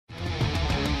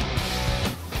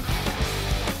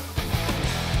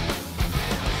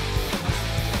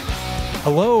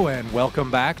Hello and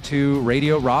welcome back to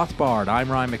Radio Rothbard.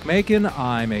 I'm Ryan McMaken.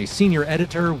 I'm a senior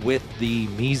editor with the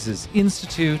Mises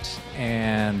Institute,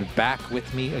 and back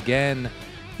with me again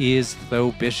is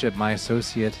Tho Bishop, my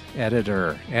associate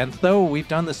editor. And Tho, we've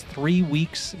done this 3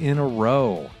 weeks in a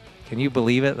row. Can you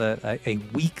believe it? A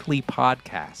weekly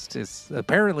podcast.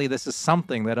 Apparently this is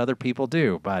something that other people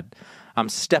do, but I'm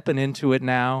stepping into it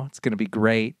now. It's going to be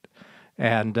great.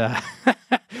 And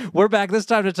we're back this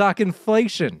time to talk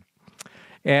inflation.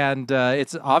 And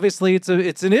it's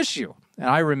an issue. And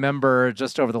I remember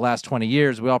just over the last 20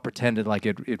 years, we all pretended like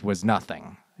it was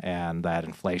nothing and that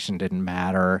inflation didn't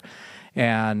matter.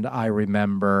 And I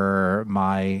remember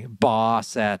my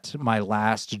boss at my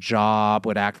last job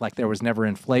would act like there was never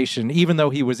inflation, even though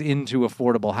he was into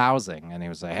affordable housing. And he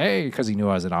was like, hey, because he knew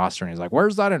I was an Austrian. He's like,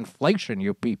 where's that inflation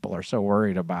you people are so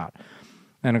worried about?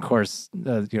 And of course,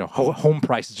 home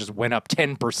prices just went up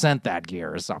 10% that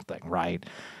year or something, right?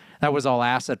 That was all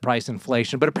asset price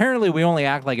inflation. But apparently we only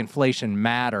act like inflation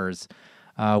matters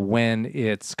when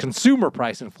it's consumer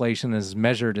price inflation is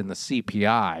measured in the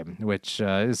CPI, which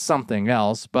is something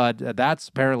else. But that's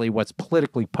apparently what's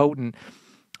politically potent,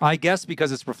 I guess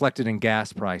because it's reflected in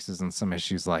gas prices and some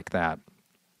issues like that.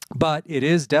 But it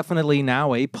is definitely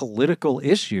now a political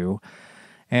issue.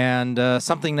 And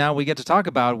something now we get to talk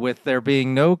about with there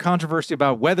being no controversy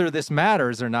about whether this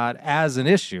matters or not as an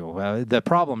issue. The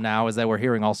problem now is that we're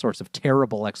hearing all sorts of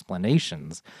terrible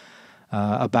explanations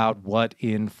about what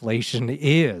inflation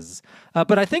is.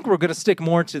 But I think we're going to stick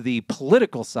more to the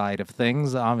political side of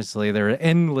things. Obviously, there are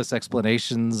endless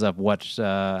explanations of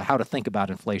how to think about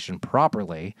inflation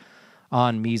properly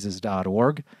on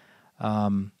Mises.org.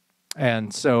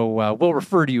 And so we'll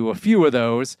refer to you a few of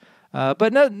those.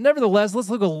 But nevertheless, let's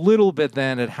look a little bit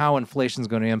then at how inflation is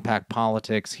going to impact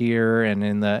politics here and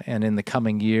in the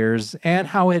coming years, and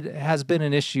how it has been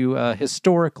an issue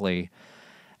historically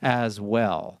as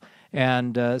well.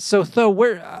 And so Tho,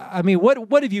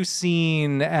 what have you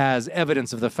seen as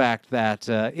evidence of the fact that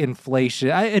inflation,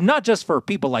 and not just for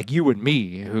people like you and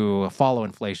me who follow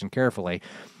inflation carefully,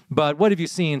 but what have you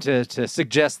seen to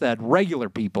suggest that regular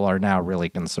people are now really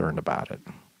concerned about it?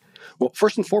 Well,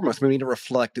 first and foremost, we need to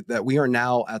reflect that we are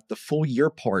now at the full year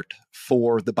part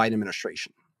for the Biden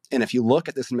administration. And if you look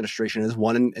at this administration, it is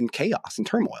one in chaos and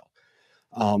turmoil.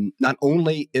 Not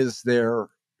only is their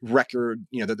record,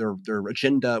 their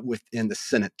agenda within the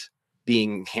Senate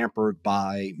being hampered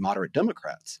by moderate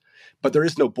Democrats, but there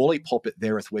is no bully pulpit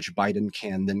there with which Biden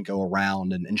can then go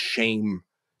around and shame,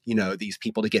 these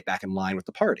people to get back in line with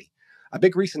the party. A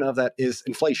big reason of that is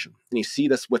inflation. And you see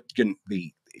this with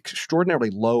the extraordinarily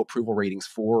low approval ratings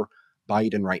for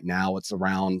Biden right now. It's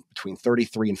around between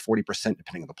 33 and 40%,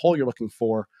 depending on the poll you're looking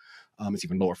for. It's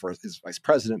even lower for his vice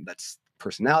president. That's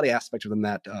personality aspect of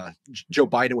that. Joe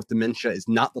Biden with dementia is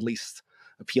not the least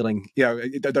appealing.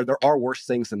 There are worse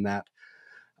things than that.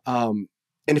 And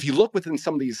if you look within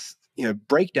some of these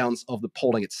breakdowns of the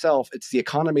polling itself, it's the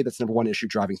economy that's number one issue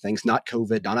driving things, not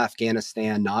COVID, not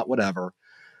Afghanistan, not whatever.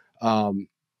 And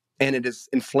it is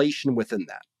inflation within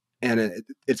that. And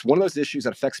it's one of those issues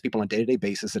that affects people on a day-to-day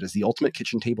basis. It is the ultimate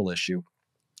kitchen table issue.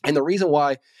 And the reason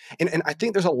why, and I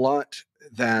think there's a lot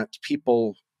that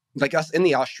people like us in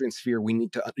the Austrian sphere, we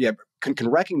need to can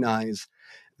recognize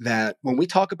that when we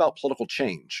talk about political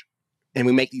change and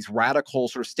we make these radical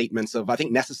sort of statements of, I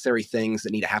think, necessary things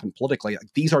that need to happen politically,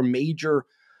 these are major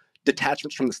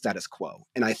detachments from the status quo.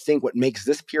 And I think what makes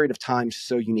this period of time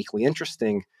so uniquely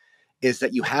interesting is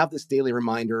that you have this daily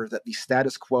reminder that the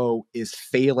status quo is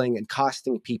failing and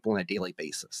costing people on a daily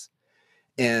basis.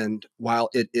 And while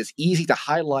it is easy to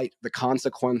highlight the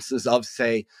consequences of,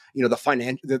 say,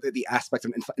 the aspect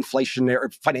of inflation or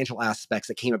financial aspects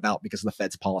that came about because of the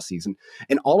Fed's policies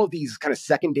and all of these kind of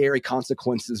secondary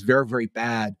consequences, very, very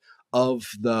bad of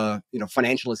the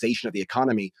financialization of the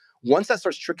economy, once that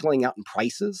starts trickling out in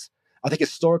prices, I think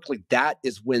historically that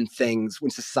is when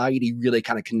society really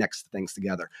kind of connects things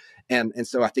together. And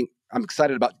so I think I'm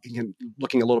excited about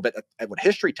looking a little bit at what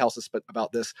history tells us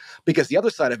about this, because the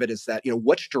other side of it is that,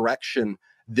 which direction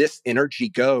this energy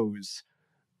goes,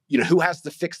 who has the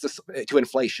fix to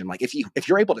inflation? Like if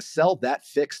you're able to sell that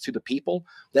fix to the people,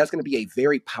 that's going to be a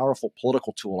very powerful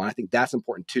political tool. And I think that's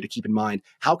important too, to keep in mind.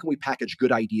 How can we package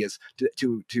good ideas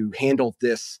to handle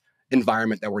this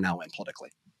environment that we're now in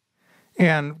politically?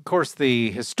 And, of course,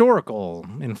 the historical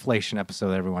inflation episode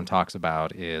that everyone talks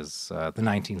about is the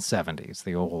 1970s,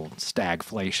 the old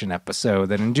stagflation episode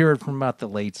that endured from about the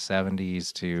late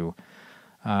 70s to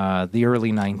the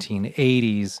early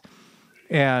 1980s.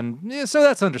 And so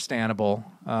that's understandable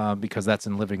because that's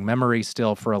in living memory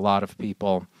still for a lot of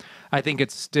people. I think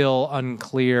it's still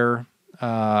unclear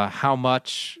how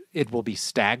much it will be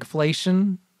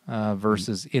stagflation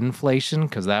versus inflation,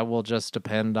 because that will just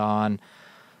depend on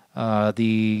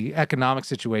the economic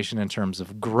situation in terms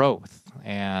of growth.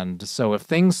 And so if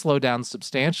things slow down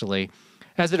substantially,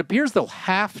 as it appears they'll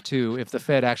have to if the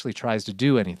Fed actually tries to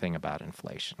do anything about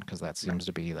inflation, because that seems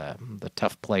to be the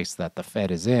tough place that the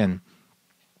Fed is in,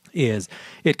 is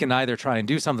it can either try and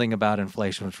do something about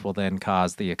inflation, which will then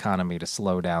cause the economy to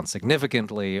slow down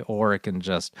significantly, or it can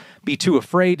just be too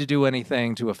afraid to do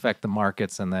anything to affect the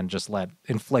markets and then just let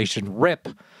inflation rip,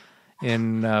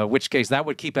 in which case that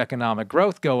would keep economic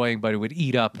growth going, but it would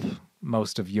eat up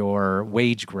most of your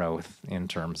wage growth in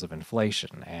terms of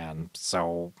inflation. And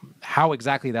so how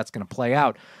exactly that's going to play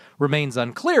out remains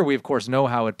unclear. We, of course, know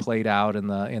how it played out in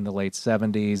the late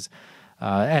 70s.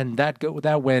 And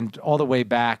that went all the way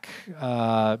back,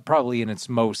 probably in its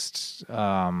most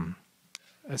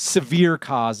severe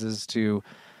causes, to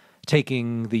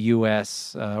taking the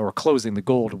U.S. Or closing the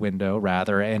gold window,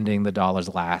 rather, ending the dollar's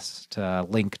last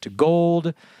link to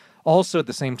gold. Also, at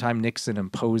the same time, Nixon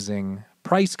imposing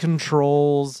price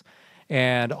controls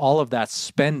and all of that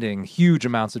spending, huge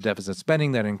amounts of deficit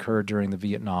spending that incurred during the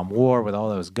Vietnam War with all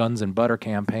those guns and butter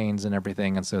campaigns and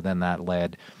everything. And so then that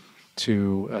led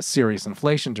to serious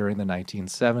inflation during the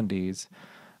 1970s.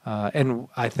 And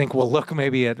I think we'll look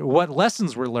maybe at what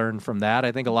lessons were learned from that.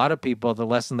 I think a lot of people, the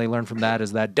lesson they learned from that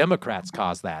is that Democrats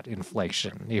caused that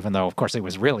inflation, even though, of course, it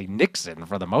was really Nixon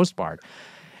for the most part.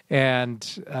 And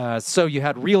so you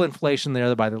had real inflation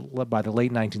there by the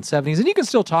late 1970s. And you can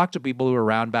still talk to people who were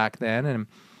around back then, and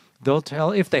they'll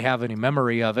tell, if they have any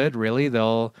memory of it, really,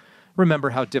 they'll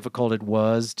remember how difficult it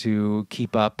was to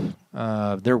keep up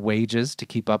their wages, to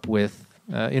keep up with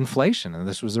inflation. And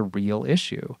this was a real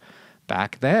issue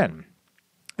back then.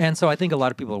 And so I think a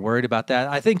lot of people are worried about that.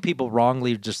 I think people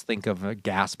wrongly just think of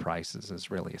gas prices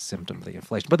as really a symptom of the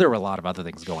inflation. But there were a lot of other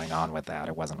things going on with that.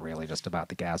 It wasn't really just about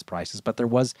the gas prices, but there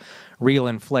was real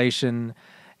inflation.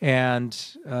 And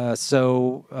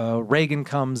so Reagan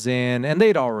comes in, and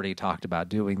they'd already talked about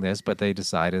doing this, but they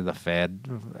decided, the Fed,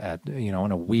 in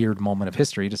a weird moment of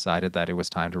history, decided that it was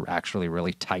time to actually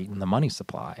really tighten the money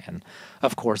supply. And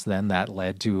of course, then that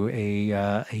led to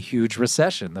a huge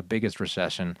recession, the biggest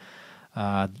recession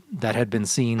that had been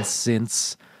seen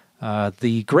since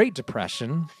the Great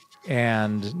Depression,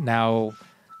 and now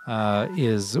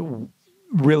is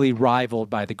really rivaled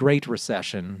by the Great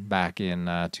Recession back in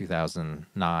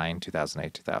 2008,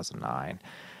 2009.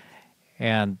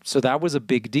 And so that was a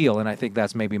big deal, and I think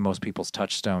that's maybe most people's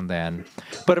touchstone then.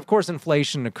 But of course,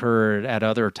 inflation occurred at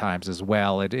other times as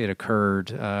well. It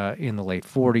occurred in the late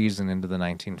 40s and into the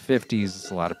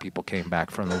 1950s. A lot of people came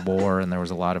back from the war, and there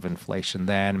was a lot of inflation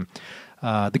then.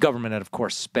 The government had, of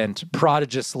course, spent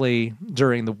prodigiously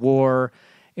during the war,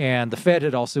 and the Fed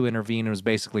had also intervened and was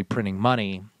basically printing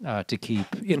money to keep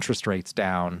interest rates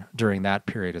down during that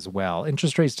period as well.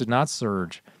 Interest rates did not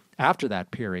surge after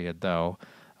that period, though,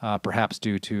 perhaps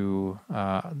due to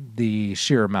the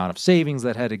sheer amount of savings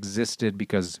that had existed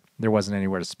because there wasn't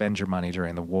anywhere to spend your money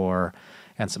during the war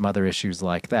and some other issues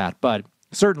like that. But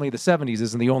certainly the 70s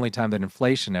isn't the only time that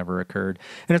inflation ever occurred.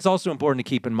 And it's also important to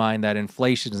keep in mind that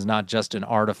inflation is not just an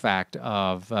artifact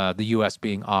of the U.S.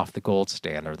 being off the gold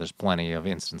standard. There's plenty of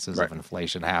instances of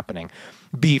inflation happening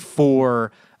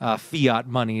before fiat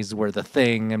monies were the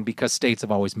thing, and because states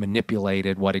have always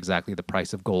manipulated what exactly the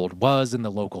price of gold was in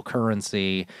the local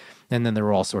currency. And then there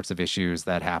were all sorts of issues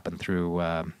that happened through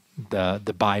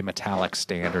the bimetallic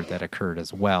standard that occurred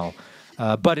as well.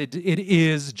 But it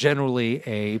is generally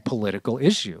a political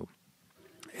issue,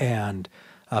 and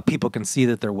people can see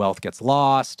that their wealth gets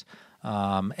lost,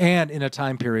 and in a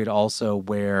time period also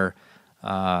where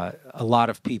a lot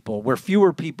of people, where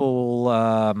fewer people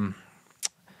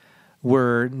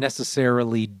were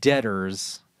necessarily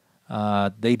debtors.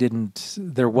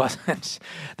 There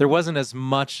wasn't as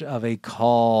much of a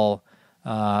call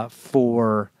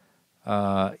for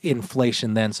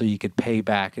inflation then, so you could pay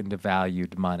back into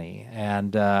valued money,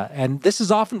 and this is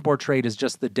often portrayed as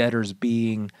just the debtors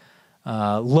being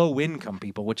low-income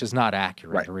people, which is not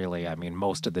accurate, really. I mean,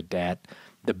 most of the debt,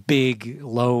 the big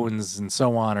loans and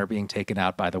so on, are being taken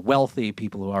out by the wealthy,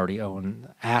 people who already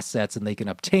own assets, and they can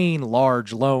obtain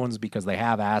large loans because they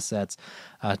have assets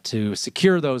to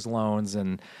secure those loans.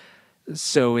 And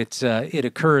so it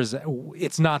occurs.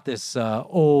 It's not this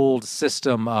old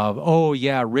system of, oh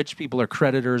yeah, rich people are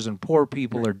creditors and poor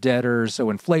people are debtors,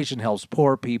 so inflation helps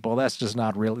poor people. That's just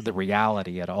not really the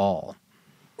reality at all.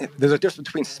 There's a difference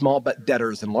between small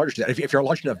debtors and large debtors. If you're a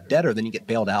large enough debtor, then you get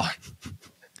bailed out.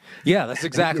 Yeah, that's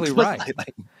exactly right.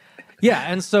 Yeah,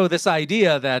 and so this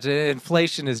idea that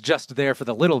inflation is just there for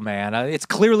the little man, it's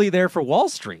clearly there for Wall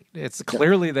Street. It's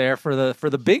clearly there for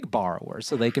the big borrowers,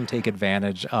 so they can take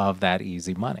advantage of that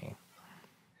easy money.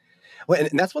 Well,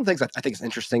 and that's one of the things I think is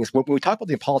interesting is when we talk about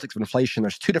the politics of inflation,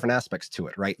 there's two different aspects to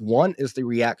it, right? One is the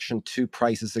reaction to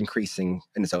prices increasing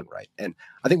in its own right. And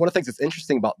I think one of the things that's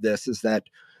interesting about this is that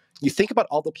you think about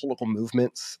all the political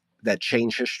movements that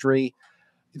change history,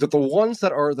 the ones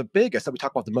that are the biggest that we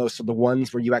talk about the most are the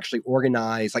ones where you actually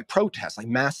organize like protests, like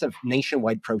massive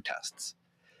nationwide protests.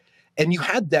 And you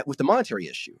had that with the monetary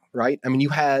issue, right? I mean, you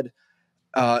had,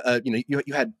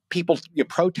 you had people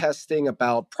protesting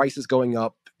about prices going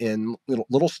up in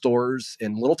little stores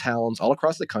in little towns all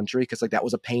across the country because like that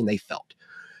was a pain they felt.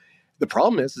 The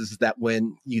problem is that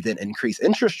when you then increase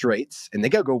interest rates and they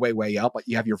go way up,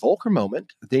 you have your Volcker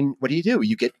moment. Then what do?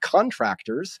 You get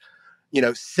contractors,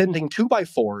 sending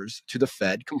 2x4s to the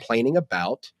Fed complaining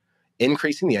about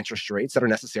increasing the interest rates that are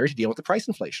necessary to deal with the price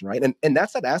inflation, right? And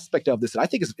that's that aspect of this that I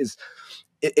think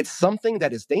it's something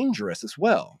that is dangerous as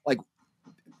well. Like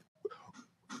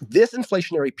this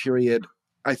inflationary period,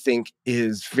 I think,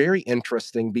 is very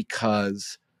interesting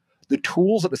because the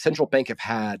tools that the central bank have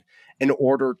had in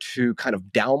order to kind of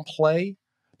downplay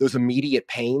those immediate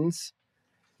pains,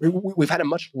 we've had a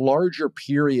much larger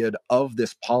period of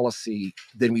this policy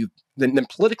than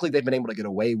politically they've been able to get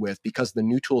away with because of the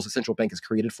new tools the central bank has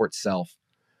created for itself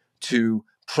to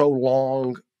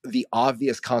prolong the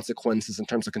obvious consequences in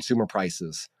terms of consumer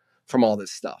prices from all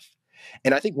this stuff.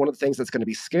 And I think one of the things that's going to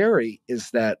be scary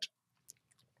is that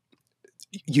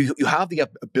you have the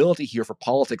ability here for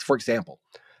politics. For example,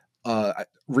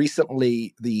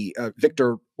 recently the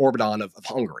Viktor Orban of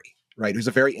Hungary, right, who's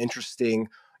a very interesting,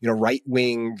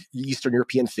 right-wing Eastern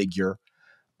European figure.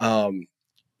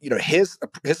 His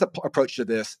approach to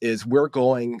this is we're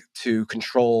going to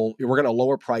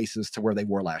lower prices to where they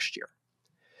were last year.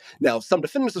 Now, some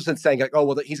defenders have been saying like, oh,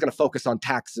 well, he's going to focus on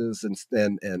taxes and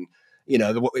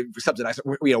subsidize,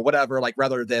 whatever, like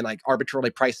rather than like arbitrarily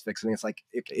price fixing. It's like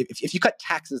if you cut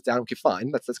taxes down, okay,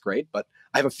 fine, that's great. But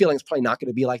I have a feeling it's probably not going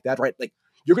to be like that, right? Like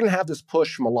you're going to have this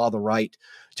push from a lot of the right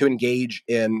to engage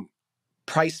in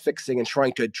price fixing and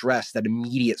trying to address that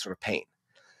immediate sort of pain.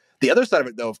 The other side of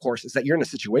it, though, of course, is that you're in a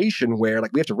situation where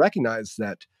like we have to recognize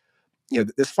that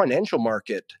this financial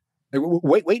market.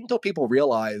 Wait until people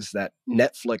realize that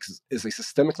Netflix is a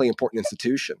systemically important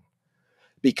institution.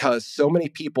 Because so many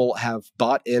people have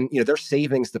bought in, their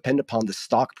savings depend upon the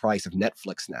stock price of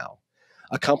Netflix now,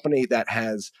 a company that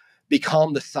has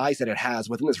become the size that it has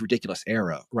within this ridiculous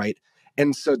era, right?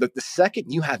 And so the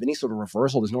second you have any sort of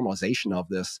reversal, this normalization of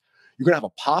this, you're going to have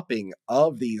a popping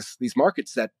of these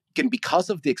markets that can, because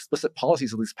of the explicit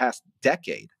policies of this past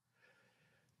decade,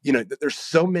 there's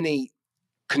so many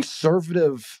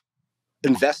conservative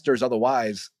investors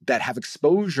otherwise that have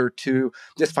exposure to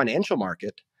this financial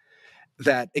market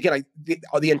that, again,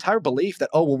 the entire belief that,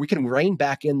 oh, well, we can rein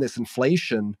back in this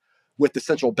inflation with the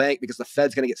central bank because the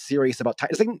Fed's going to get serious about time.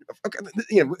 It's like,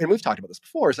 and we've talked about this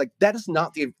before. It's like, that is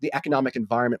not the economic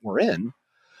environment we're in,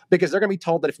 because they're going to be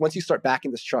told that if once you start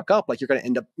backing this truck up, like you're going to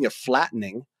end up,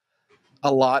 flattening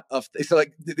a lot of, so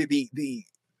like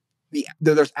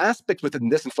there's aspects within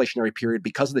this inflationary period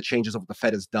because of the changes of what the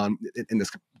Fed has done in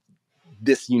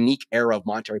this unique era of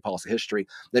monetary policy history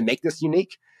that make this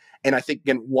unique. And I think,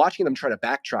 again, watching them try to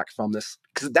backtrack from this,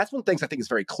 because that's one of the things I think is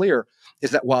very clear, is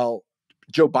that while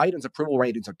Joe Biden's approval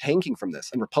ratings are tanking from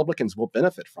this and Republicans will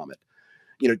benefit from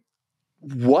it,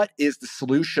 what is the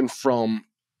solution from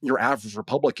your average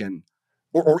Republican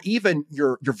or even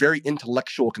your very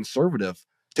intellectual conservative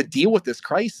to deal with this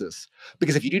crisis?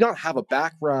 Because if you do not have a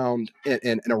background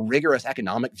in a rigorous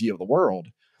economic view of the world,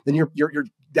 then you're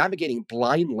navigating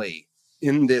blindly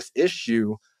in this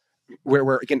issue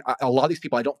where again, a lot of these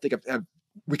people I don't think have,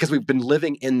 because we've been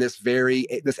living in this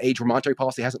age where monetary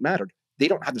policy hasn't mattered. They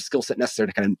don't have the skill set necessary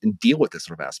to kind of deal with this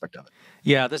sort of aspect of it.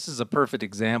 Yeah, this is a perfect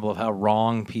example of how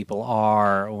wrong people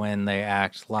are when they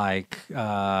act like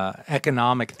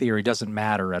economic theory doesn't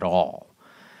matter at all.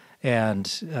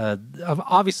 And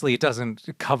obviously, it doesn't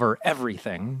cover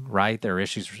everything, right? There are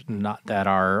issues that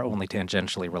are only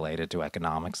tangentially related to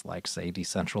economics, like, say,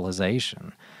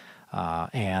 decentralization.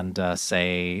 And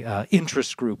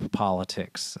interest group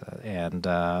politics and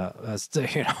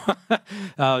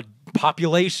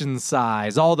population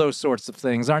size, all those sorts of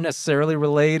things aren't necessarily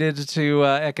related to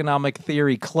economic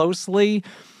theory closely.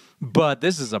 But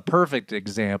this is a perfect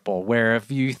example where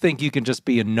if you think you can just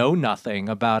be a know-nothing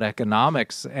about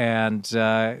economics and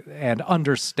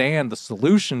understand the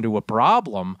solution to a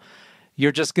problem,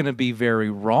 you're just going to be very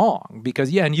wrong.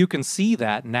 Because, and you can see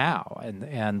that now.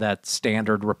 And that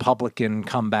standard Republican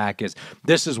comeback is,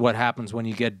 this is what happens when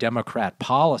you get Democrat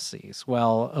policies.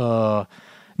 Well,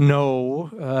 no,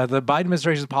 the Biden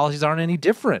administration's policies aren't any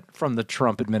different from the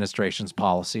Trump administration's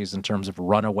policies in terms of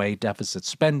runaway deficit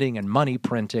spending and money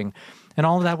printing. And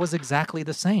all of that was exactly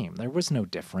the same. There was no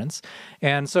difference.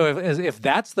 And so if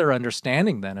that's their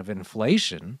understanding then of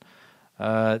inflation,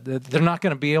 they're not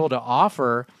going to be able to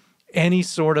offer any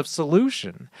sort of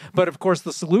solution. But of course,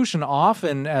 the solution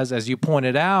often, as you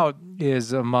pointed out,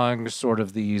 is among sort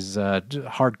of these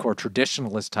hardcore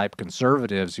traditionalist type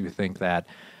conservatives who think that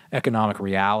economic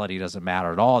reality doesn't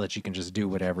matter at all, that you can just do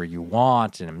whatever you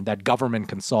want, and that government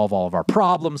can solve all of our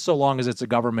problems so long as it's a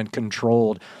government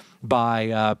controlled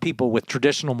by people with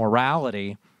traditional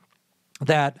morality.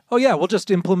 That, oh yeah, we'll just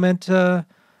implement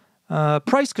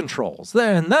price controls,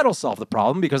 and that'll solve the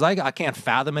problem, because I can't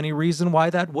fathom any reason why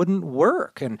that wouldn't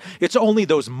work. And it's only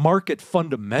those market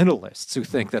fundamentalists who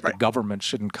think that the government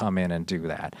shouldn't come in and do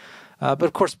that. But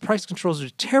of course, price controls are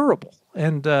terrible,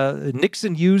 and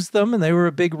Nixon used them, and they were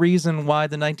a big reason why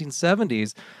the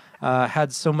 1970s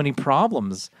had so many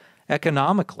problems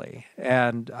economically.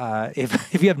 And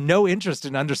if you have no interest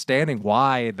in understanding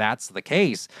why that's the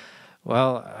case,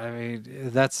 well, I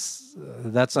mean,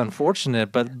 that's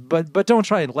unfortunate. But don't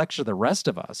try and lecture the rest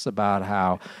of us about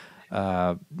how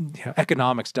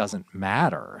economics doesn't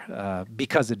matter,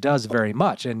 because it does very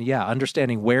much. And yeah,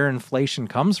 understanding where inflation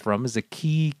comes from is a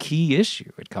key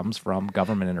issue. It comes from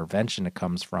government intervention. It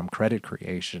comes from credit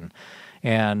creation.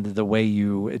 And the way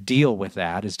you deal with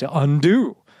that is to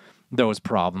undo those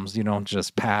problems. You don't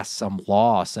just pass some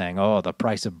law saying, oh, the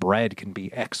price of bread can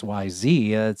be X, Y,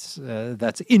 Z.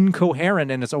 That's incoherent,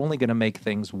 and it's only going to make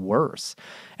things worse.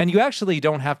 And you actually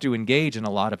don't have to engage in a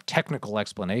lot of technical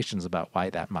explanations about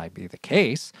why that might be the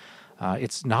case.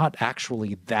 It's not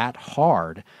actually that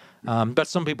hard. But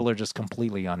some people are just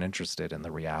completely uninterested in the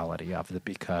reality of it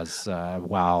because I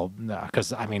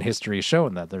mean, history has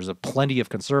shown that there's plenty of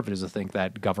conservatives who think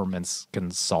that governments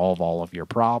can solve all of your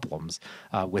problems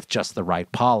with just the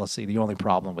right policy. The only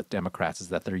problem with Democrats is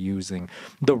that they're using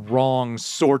the wrong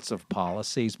sorts of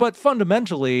policies. But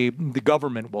fundamentally, the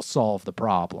government will solve the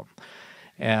problem.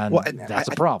 And that's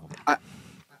a problem.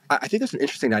 I think there's an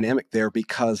interesting dynamic there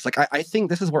because, I think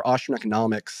this is where Austrian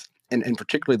economics, and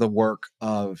particularly the work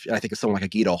of, I think, of someone like a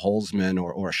Guido Holzman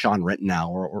or a Sean Rittenau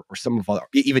or some of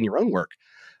even your own work,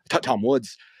 Tom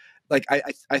Woods,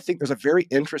 I think there's a very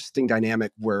interesting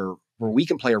dynamic where we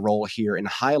can play a role here in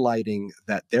highlighting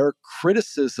that their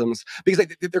criticisms, because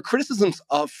their criticisms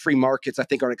of free markets, I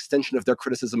think, are an extension of their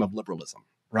criticism of liberalism,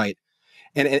 right?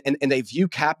 And they view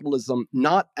capitalism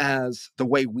not as the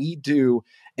way we do,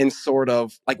 in sort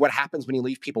of like what happens when you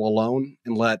leave people alone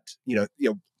and let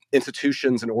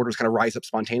institutions and orders kind of rise up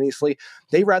spontaneously.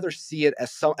 They rather see it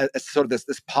as sort of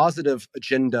this positive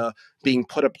agenda being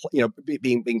put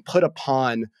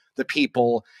upon the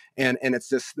people, and it's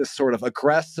this sort of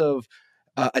aggressive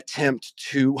attempt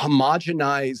to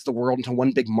homogenize the world into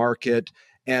one big market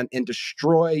and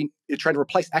destroy, trying to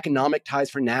replace economic ties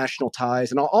for national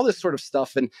ties and all this sort of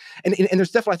stuff. And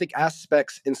there's definitely, I think,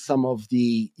 aspects in some of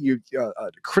the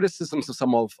criticisms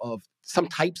of some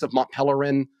types of Mont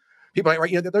Pelerin people,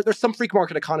 right? There's some free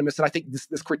market economists, and I think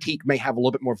this critique may have a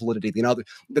little bit more validity than other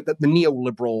the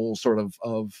neoliberal sort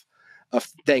of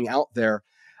thing out there.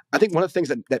 I think one of the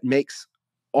things that makes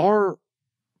our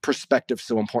perspective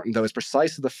so important, though, is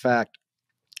precisely the fact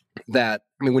that,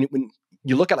 I mean, when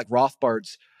you look at like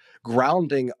Rothbard's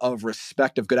grounding of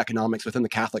respect of good economics within the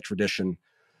Catholic tradition,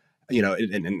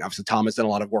 and obviously Thomas done a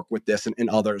lot of work with this and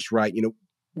others, right?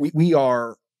 We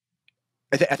are.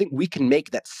 I think we can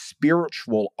make that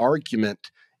spiritual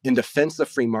argument in defense of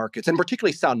free markets, and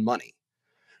particularly sound money,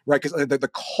 right? Because the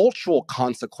cultural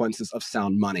consequences of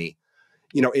sound money,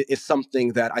 is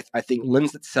something that I think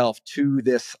lends itself to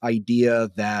this idea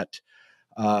that,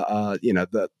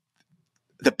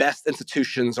 the best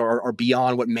institutions are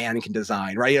beyond what man can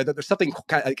design, right? There's something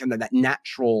kind of that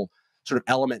natural sort of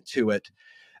element to it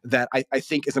that I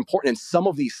think is important in some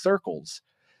of these circles,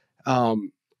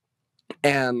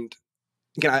 and.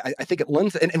 Again, I think it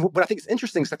lends, and what I think is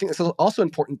interesting is I think this is also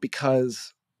important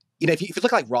because, if you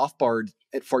look like Rothbard,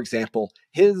 for example,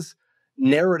 his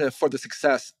narrative for the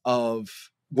success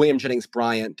of William Jennings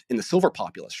Bryant in The Silver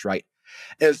Populist, right,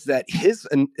 is that his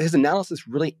analysis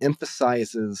really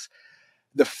emphasizes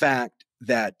the fact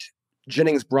that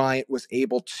Jennings Bryant was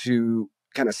able to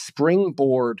kind of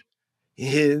springboard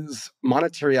his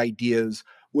monetary ideas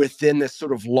within this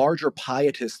sort of larger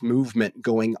pietist movement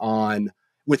going on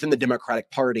within the Democratic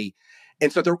Party.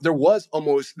 And so there was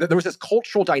this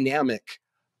cultural dynamic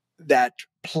that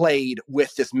played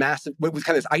with this massive, with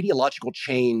kind of this ideological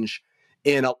change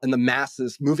in the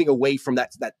masses, moving away from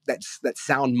that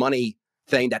sound money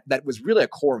thing that was really a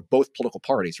core of both political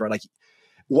parties, right? Like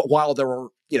while there were,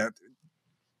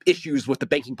 issues with the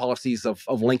banking policies of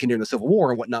Lincoln during the Civil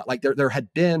War and whatnot, like there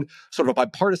had been sort of a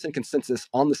bipartisan consensus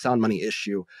on the sound money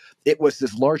issue. It was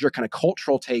this larger kind of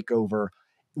cultural takeover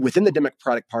within the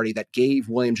Democratic Party that gave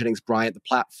William Jennings Bryan the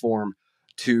platform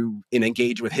to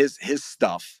engage with his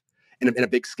stuff in a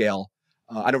big scale.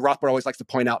 I know Rothbard always likes to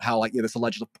point out how this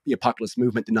alleged populist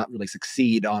movement did not really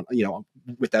succeed on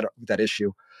with that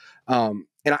issue, and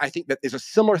I think that there's a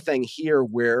similar thing here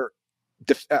where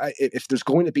if there's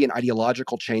going to be an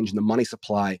ideological change in the money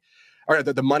supply or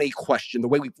the money question, the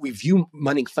way we view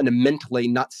money fundamentally,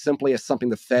 not simply as something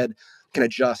the Fed can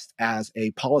adjust as a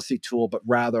policy tool, but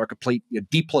rather a complete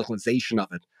depoliticalization of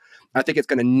it. I think it's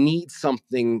going to need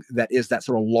something that is that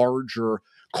sort of larger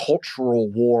cultural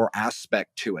war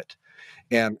aspect to it.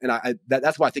 And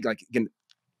that's why I think, again,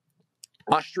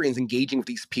 Austrians engaging with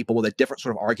these people with a different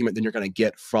sort of argument than you're going to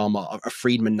get from a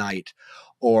Friedman Knight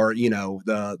or,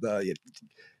 the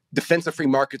defense of free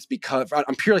markets, because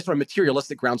on purely sort of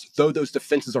materialistic grounds, though those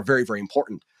defenses are very, very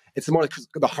important. It's more like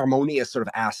the harmonious sort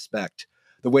of aspect,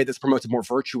 the way this promotes a more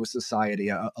virtuous society,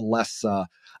 a less a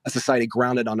society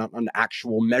grounded on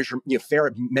actual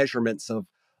fair measurements of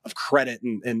credit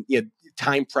and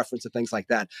time preference and things like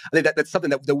that. I think that's something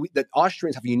that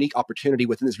Austrians have a unique opportunity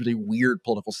within this really weird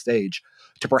political stage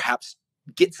to perhaps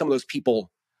get some of those people,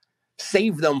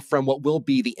 save them from what will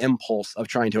be the impulse of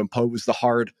trying to impose the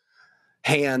hard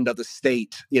hand of the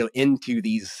state, into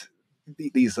these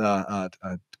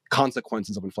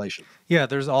consequences of inflation. Yeah,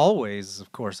 there's always,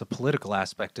 of course, a political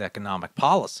aspect to economic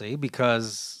policy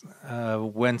because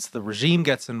once the regime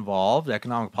gets involved,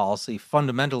 economic policy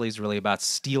fundamentally is really about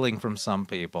stealing from some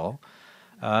people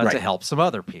to help some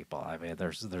other people. I mean,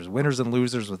 there's winners and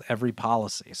losers with every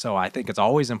policy. So I think it's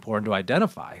always important to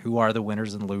identify who are the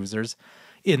winners and losers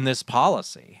in this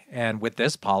policy. And with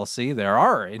this policy, there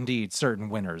are indeed certain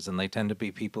winners, and they tend to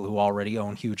be people who already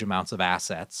own huge amounts of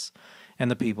assets.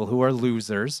 And the people who are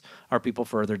losers are people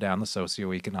further down the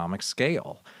socioeconomic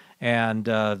scale. And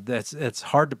it's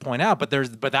hard to point out, but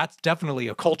that's definitely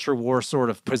a culture war sort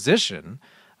of position.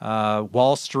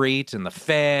 Wall Street and the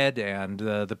Fed and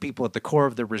the people at the core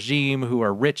of the regime who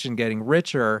are rich and getting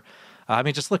richer. I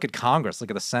mean, just look at Congress, look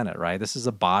at the Senate, right? This is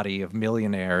a body of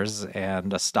millionaires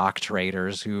and stock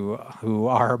traders who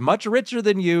are much richer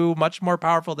than you, much more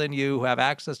powerful than you, who have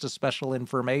access to special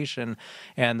information,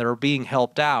 and they're being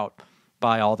helped out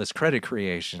by all this credit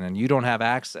creation, and you don't have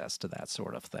access to that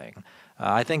sort of thing.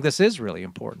 I think this is really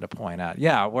important to point out.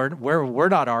 Yeah, we're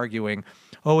not arguing,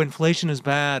 inflation is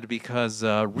bad because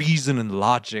reason and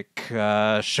logic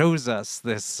shows us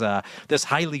this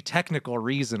highly technical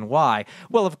reason why.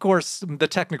 Well, of course, the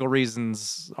technical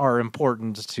reasons are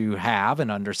important to have and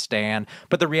understand,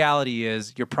 but the reality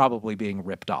is you're probably being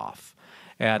ripped off.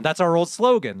 And that's our old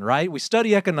slogan, right? We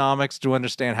study economics to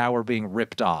understand how we're being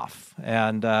ripped off.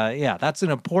 And that's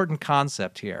an important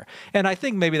concept here. And I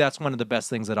think maybe that's one of the best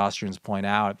things that Austrians point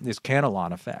out is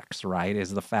Cantillon effects, right?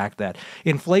 Is the fact that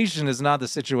inflation is not the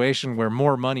situation where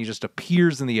more money just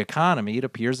appears in the economy. It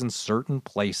appears in certain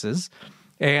places,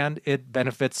 and it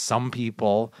benefits some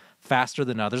people faster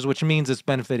than others, which means it's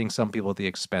benefiting some people at the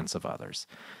expense of others.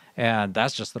 And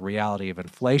that's just the reality of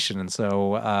inflation. And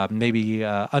so maybe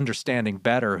understanding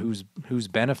better who's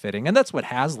benefiting. And that's what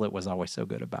Hazlitt was always so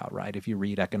good about, right? If you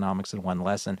read economics in one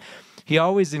lesson, he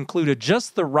always included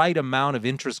just the right amount of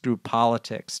interest group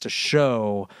politics to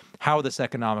show how this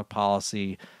economic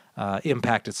policy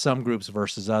impacted some groups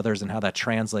versus others and how that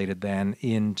translated then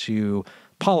into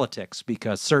politics,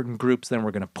 because certain groups then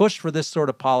were going to push for this sort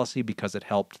of policy because it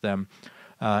helped them,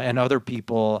 and other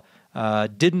people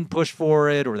didn't push for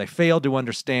it, or they failed to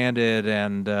understand it,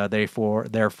 and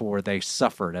therefore they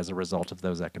suffered as a result of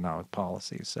those economic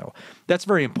policies. So that's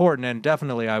very important, and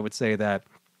definitely I would say that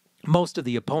most of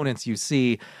the opponents you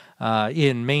see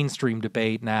in mainstream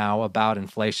debate now about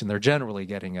inflation, they're generally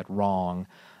getting it wrong.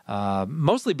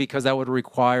 Mostly because that would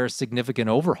require significant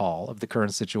overhaul of the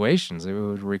current situations. It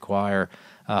would require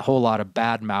a whole lot of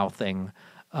bad-mouthing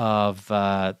of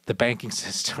the banking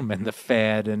system and the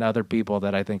Fed and other people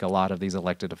that I think a lot of these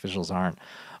elected officials aren't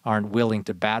willing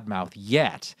to badmouth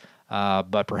yet.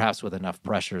 But perhaps with enough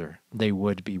pressure, they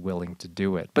would be willing to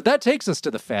do it. But that takes us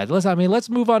to the Fed. Let's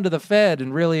move on to the Fed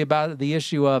and really about the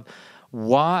issue of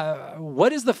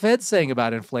what is the Fed saying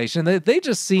about inflation? They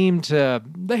just seem to,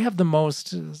 they have the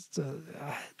most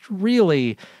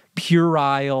really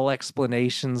puerile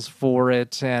explanations for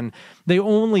it, and they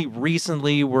only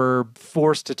recently were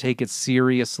forced to take it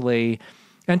seriously.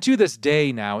 And to this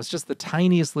day now, it's just the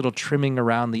tiniest little trimming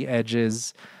around the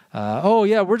edges. Oh,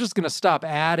 yeah, we're just going to stop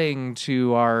adding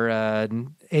to our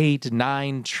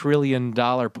 $8-9 trillion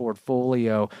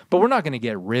portfolio, but we're not going to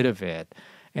get rid of it.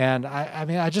 And I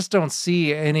mean, I just don't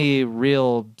see any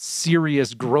real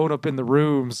serious grown up in the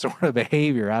room sort of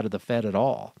behavior out of the Fed at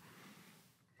all.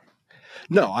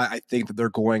 No, I think that they're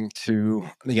going to,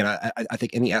 again, I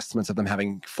think any estimates of them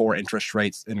having 4 interest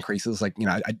rates increases, like,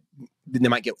 they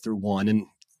might get through one, and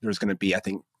there's going to be, I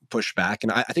think, pushback.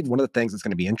 And I think one of the things that's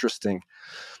going to be interesting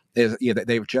is,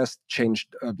 they've just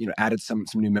changed, added some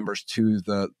new members to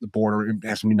the board, or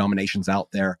have some new nominations out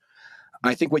there.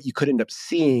 I think what you could end up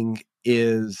seeing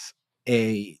is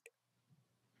a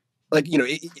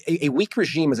weak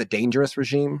regime is a dangerous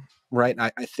regime, right?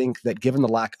 I think that given the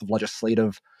lack of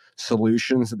legislative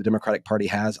solutions that the Democratic Party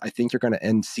has, I think you're going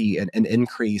to see an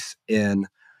increase in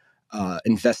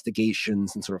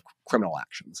investigations and sort of criminal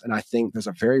actions. And I think there's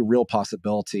a very real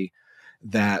possibility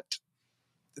that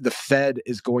the Fed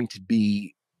is going to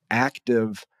be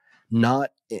active,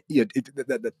 not, there's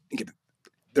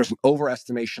an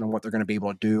overestimation on what they're going to be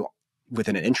able to do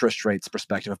within an interest rates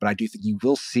perspective, but I do think you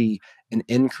will see an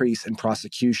increase in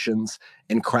prosecutions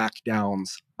and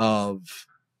crackdowns of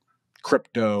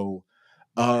crypto,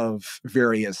 of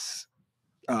various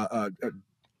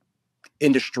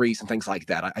industries and things like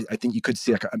that. I think you could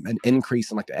see like an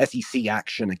increase in like the SEC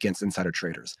action against insider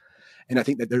traders. And I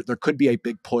think that there could be a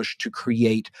big push to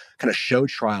create kind of show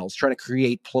trials, trying to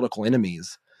create political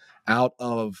enemies out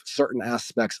of certain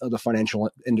aspects of the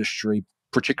financial industry,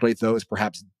 particularly those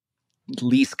perhaps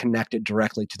least connected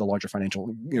directly to the larger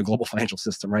financial, global financial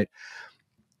system, right?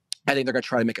 I think they're going to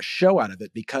try to make a show out of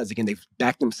it because, again, they've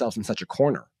backed themselves in such a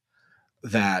corner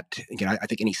that, again, I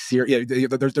think any serious,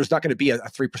 there's not going to be a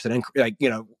 3% increase,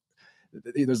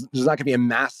 there's not going to be a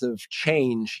massive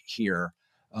change here.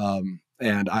 And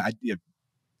they're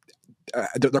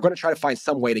going to try to find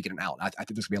some way to get an out. I think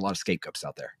there's going to be a lot of scapegoats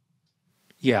out there.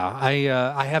 Yeah,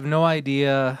 I have no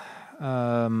idea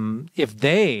if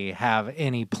they have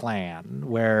any plan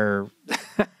where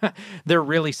they're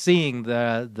really seeing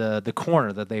the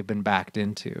corner that they've been backed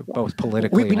into, both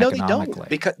politically and economically. We know they don't,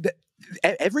 because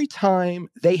every time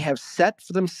they have set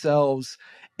for themselves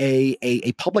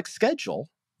a public schedule,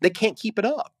 they can't keep it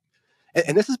up.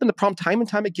 And this has been the problem time and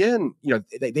time again.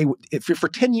 They for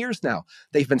 10 years now,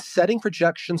 they've been setting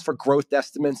projections for growth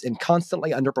estimates and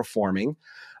constantly underperforming.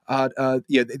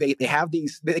 They have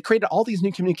they created all these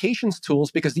new communications tools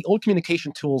because the old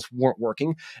communication tools weren't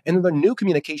working. And then the new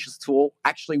communications tool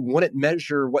actually wouldn't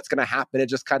measure what's going to happen. It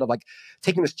just kind of like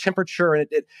taking this temperature, and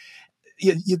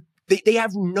they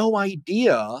have no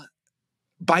idea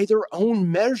by their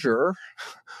own measure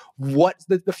what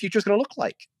the future is going to look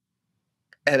like.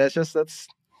 And it's just,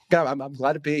 I'm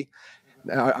glad to be,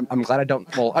 I'm glad I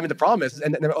don't, well, I mean, the problem is,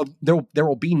 and there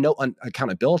will be no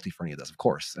accountability for any of this, of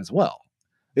course, as well.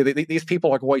 These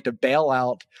people are going to bail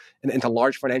out into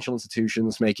large financial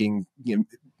institutions making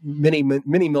many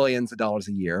millions of dollars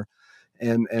a year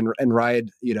and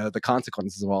ride the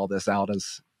consequences of all this out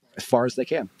as far as they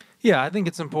can. Yeah, I think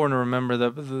it's important to remember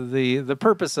the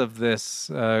purpose of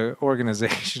this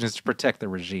organization is to protect the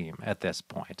regime at this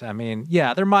point. I mean,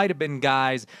 yeah, there might have been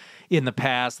guys in the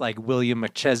past like William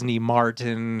McChesney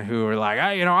Martin who were like,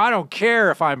 I don't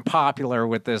care if I'm popular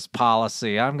with this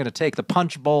policy. I'm going to take the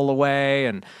punch bowl away,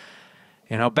 and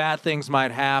bad things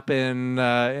might happen.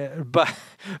 But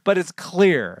it's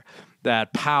clear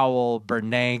that Powell,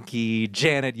 Bernanke,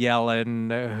 Janet Yellen,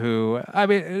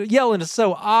 Yellen is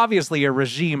so obviously a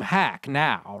regime hack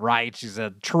now, right? She's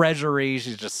a treasury.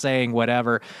 She's just saying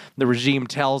whatever the regime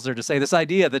tells her to say. This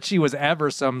idea that she was ever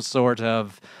some sort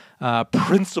of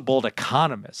principled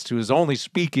economist who is only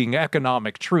speaking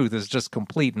economic truth is just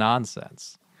complete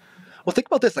nonsense. Well, think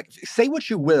about this. Like, say what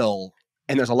you will,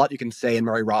 and there's a lot you can say, and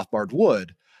Murray Rothbard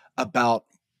would, about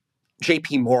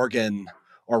J.P. Morgan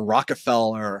or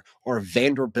Rockefeller or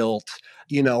Vanderbilt,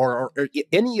 or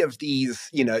any of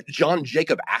these, John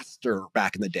Jacob Astor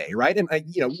back in the day, right? And,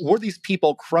 were these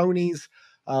people cronies,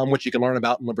 which you can learn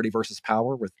about in Liberty versus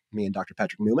Power with me and Dr.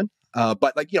 Patrick Newman.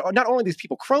 But not only these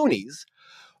people cronies,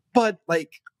 but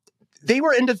they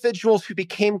were individuals who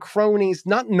became cronies,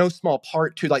 not in no small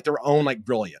part to their own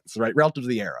brilliance, right? Relative to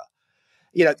the era.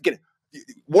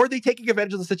 Were they taking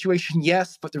advantage of the situation?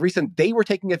 Yes, but the reason they were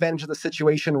taking advantage of the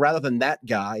situation rather than that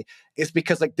guy is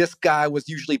because this guy was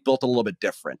usually built a little bit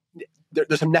different.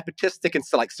 There's some nepotistic and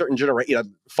certain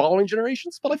following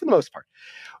generations, but for the most part,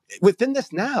 within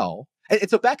this now, and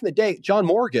so back in the day, John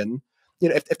Morgan,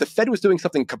 if the Fed was doing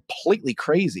something completely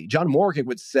crazy, John Morgan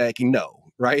would say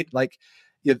no, right?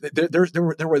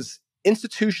 There was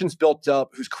institutions built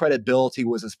up whose credibility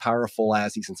was as powerful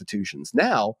as these institutions.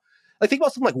 Now, like think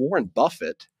about someone like Warren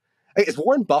Buffett. Is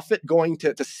Warren Buffett going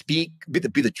to speak, be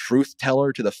the truth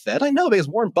teller to the Fed? I know, because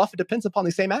Warren Buffett depends upon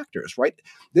these same actors, right?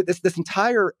 This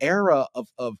entire era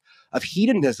of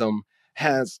hedonism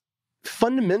has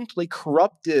fundamentally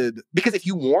corrupted, because if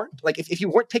you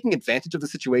weren't taking advantage of the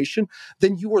situation,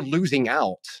 then you were losing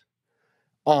out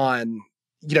on,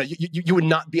 you would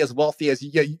not be as wealthy as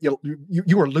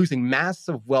you were losing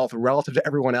massive wealth relative to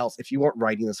everyone else if you weren't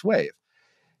riding this wave.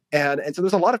 And so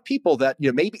there's a lot of people that,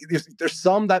 maybe there's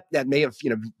some that may have,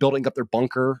 building up their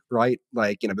bunker, right?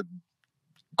 Like,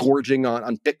 gorging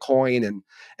on Bitcoin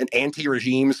and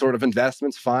anti-regime sort of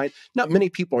investments, fine. Not many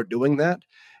people are doing that.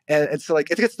 And so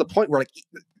like, it gets to the point where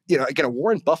again,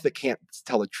 Warren Buffett can't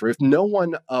tell the truth. No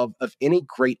one of any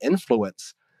great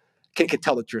influence can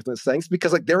tell the truth in these things,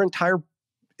 because like their entire,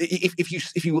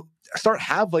 if you start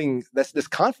having this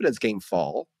confidence game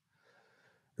fall,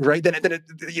 right, then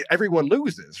everyone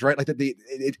loses, right? Like it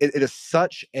is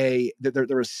such a,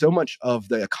 there is so much of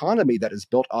the economy that is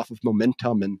built off of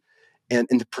momentum and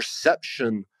the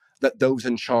perception that those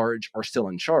in charge are still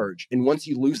in charge. And once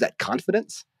you lose that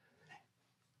confidence,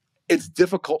 it's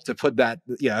difficult to put that,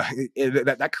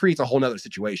 that creates a whole nother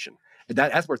situation.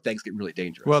 That's where things get really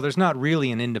dangerous. Well, there's not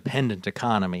really an independent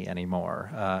economy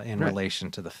anymore in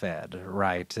relation to the Fed,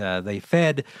 right? The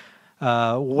Fed,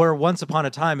 where once upon a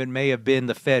time it may have been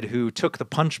the Fed who took the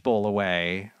punch bowl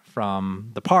away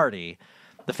from the party.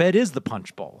 The Fed is the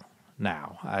punch bowl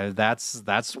now.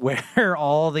 That's where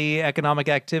all the economic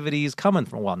activity is coming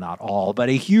from. Well, not all, but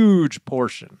a huge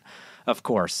portion, of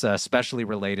course, especially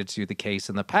related to the case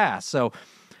in the past. So,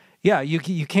 yeah,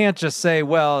 you can't just say,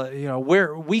 well,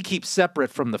 we keep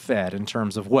separate from the Fed in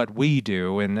terms of what we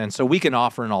do, and so we can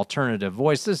offer an alternative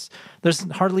voice. There's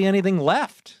hardly anything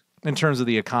left in terms of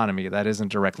the economy that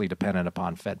isn't directly dependent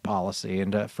upon Fed policy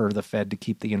and for the Fed to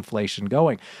keep the inflation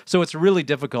going. So it's really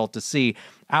difficult to see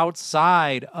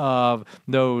outside of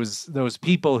those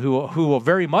people who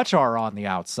very much are on the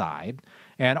outside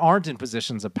and aren't in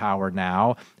positions of power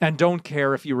now and don't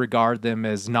care if you regard them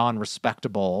as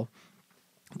non-respectable.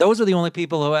 Those are the only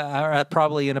people who are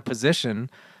probably in a position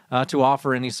to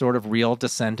offer any sort of real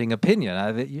dissenting opinion.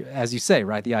 As you say,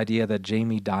 right, the idea that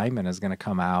Jamie Dimon is going to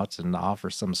come out and offer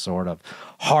some sort of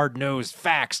hard-nosed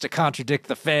facts to contradict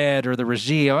the Fed or the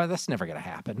regime, that's never going to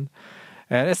happen.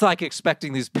 And it's like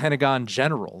expecting these Pentagon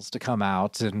generals to come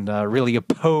out and really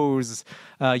oppose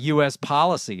U.S.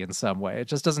 policy in some way. It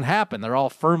just doesn't happen. They're all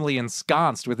firmly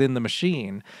ensconced within the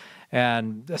machine.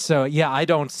 And so, yeah, I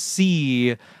don't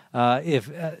see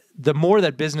if the more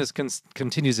that business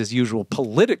continues as usual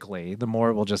politically, the more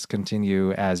it will just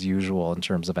continue as usual in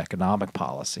terms of economic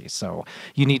policy. So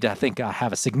you need to, I think,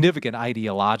 have a significant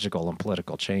ideological and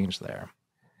political change there.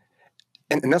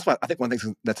 And that's why I think one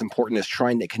thing that's important is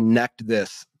trying to connect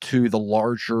this to the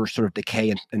larger sort of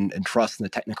decay and trust in the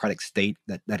technocratic state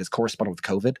that is corresponding with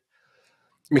COVID.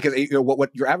 Because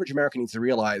what your average American needs to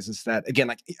realize is that, again,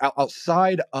 like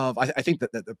outside of, I think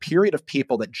that the period of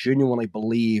people that genuinely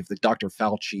believe that Dr.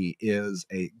 Fauci is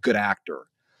a good actor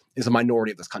is a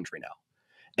minority of this country now,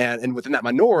 and within that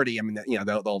minority, I mean,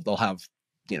 they'll have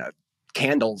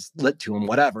candles lit to them,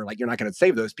 whatever. Like, you're not going to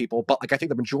save those people, but like I think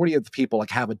the majority of the people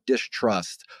like have a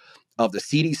distrust of the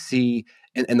CDC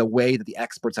and the way that the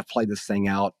experts have played this thing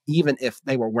out, even if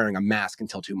they were wearing a mask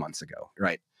until 2 months ago,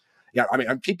 right? Yeah, I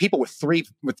mean, people with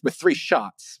three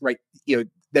shots, right? That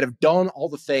have done all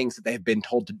the things that they've been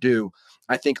told to do.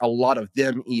 I think a lot of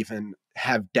them even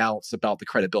have doubts about the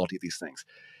credibility of these things.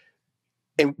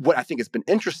 And what I think has been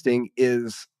interesting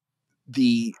is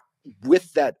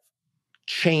with that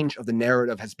change of the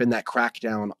narrative has been that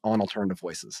crackdown on alternative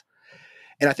voices.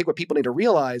 And I think what people need to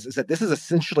realize is that this is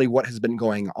essentially what has been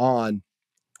going on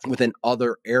within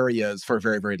other areas for a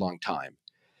very, very long time.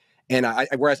 And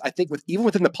whereas I think even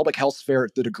within the public health sphere,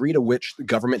 the degree to which the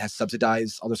government has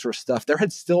subsidized all this sort of stuff, there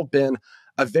had still been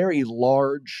a very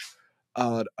large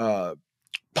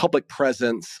public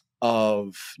presence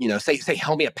of, say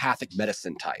homeopathic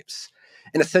medicine types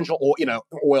and essential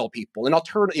oil people and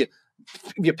alternative,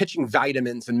 pitching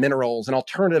vitamins and minerals and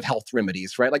alternative health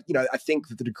remedies, right? Like, I think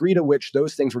that the degree to which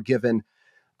those things were given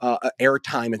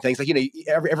airtime and things like,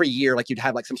 every year, like you'd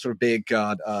have like some sort of big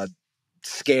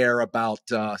scare about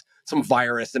some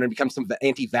virus, and it becomes some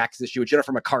anti-vax issue with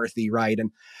Jennifer McCarthy, right?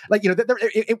 And like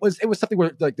it was something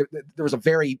where like there was a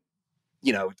very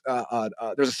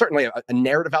there's certainly a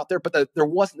narrative out there, but there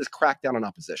wasn't this crackdown on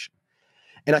opposition.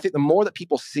 And I think the more that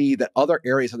people see that other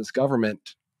areas of this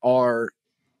government are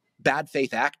bad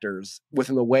faith actors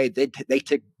within the way they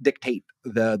dictate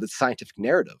the scientific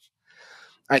narrative,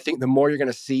 I think the more you're going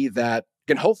to see that,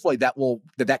 and hopefully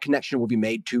that connection will be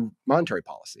made to monetary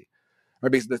policy.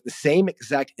 Right? Because the same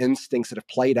exact instincts that have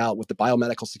played out with the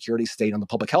biomedical security state on the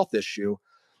public health issue,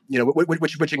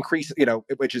 which increase,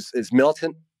 which is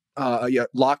militant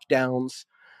lockdowns,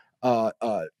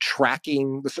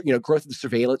 tracking the growth of the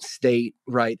surveillance state,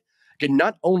 right? And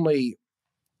not only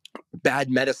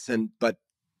bad medicine, but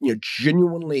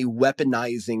genuinely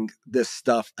weaponizing this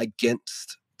stuff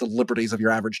against the liberties of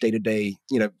your average day-to-day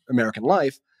American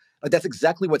life. That's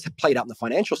exactly what's played out in the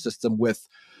financial system with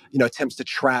attempts to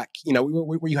track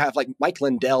where you have like Mike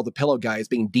Lindell, the pillow guy, is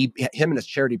being him and his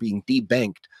charity being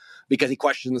debanked because he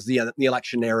questions the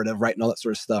election narrative, right, and all that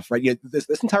sort of stuff, right? This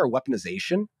entire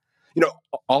weaponization,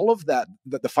 all of that,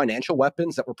 the financial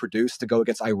weapons that were produced to go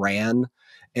against Iran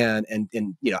and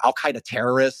Al Qaeda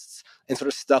terrorists and sort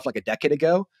of stuff like a decade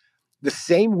ago. The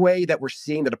same way that we're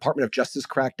seeing the Department of Justice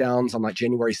crackdowns on like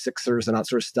January 6ers and that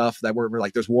sort of stuff, that we're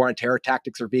like those war on terror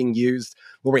tactics are being used,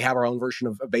 where we have our own version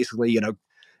of basically,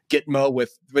 Gitmo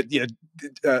with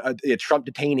Trump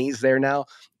detainees there now.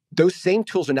 Those same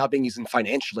tools are now being used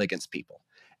financially against people.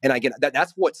 And again,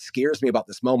 that's what scares me about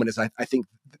this moment is I think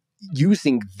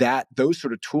using those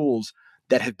sort of tools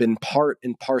that have been part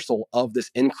and parcel of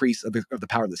this increase of the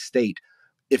power of the state,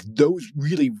 if those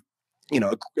really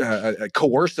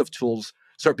coercive tools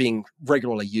start being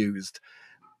regularly used,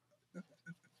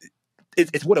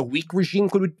 it's what a weak regime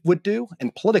would do,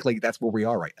 and politically, that's where we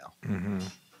are right now. Mm-hmm.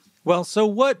 Well, so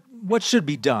what should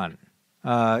be done?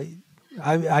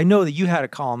 I know that you had a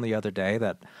column the other day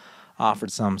that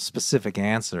offered some specific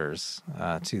answers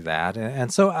to that,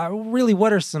 and so really,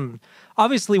 what are some?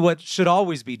 Obviously, what should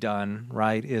always be done,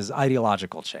 right, is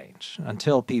ideological change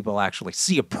until people actually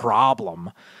see a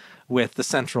problem with the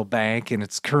central bank in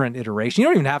its current iteration. You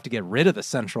don't even have to get rid of the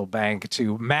central bank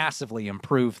to massively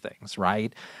improve things,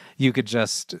 right? You could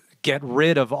just get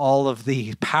rid of all of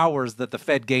the powers that the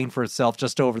Fed gained for itself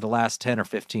just over the last 10 or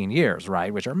 15 years,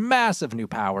 right? Which are massive new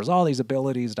powers, all these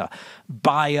abilities to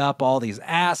buy up all these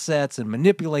assets and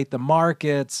manipulate the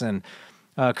markets and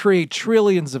create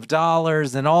trillions of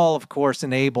dollars, and all, of course,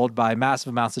 enabled by massive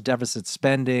amounts of deficit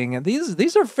spending. And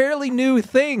these are fairly new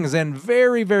things and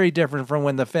very, very different from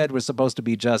when the Fed was supposed to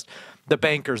be just the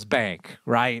banker's bank,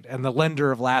 right? And the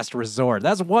lender of last resort.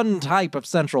 That's one type of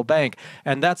central bank,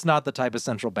 and that's not the type of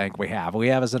central bank we have. We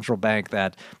have a central bank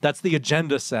that's the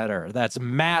agenda setter, that's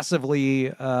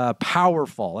massively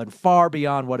powerful and far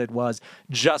beyond what it was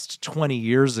just 20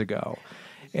 years ago.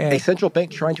 A central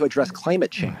bank trying to address climate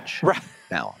change. Right.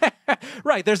 Now.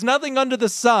 Right. There's nothing under the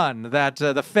sun that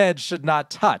the Fed should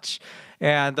not touch.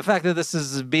 And the fact that this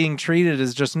is being treated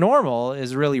as just normal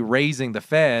is really raising the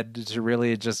Fed to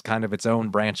really just kind of its own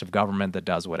branch of government that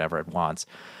does whatever it wants,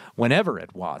 whenever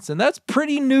it wants. And that's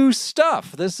pretty new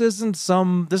stuff. This isn't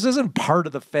part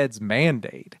of the Fed's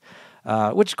mandate,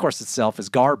 which of course itself is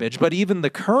garbage. But even the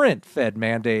current Fed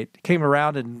mandate came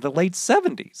around in the late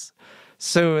 70s.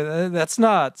 So that's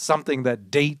not something that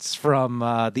dates from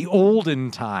the olden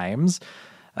times.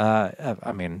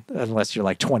 I mean, unless you're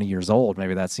like 20 years old,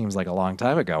 maybe that seems like a long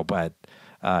time ago, but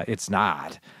it's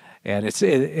not. And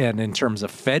and in terms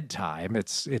of Fed time,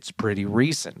 it's pretty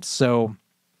recent. So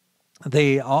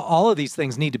all of these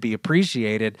things need to be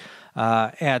appreciated.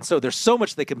 And so there's so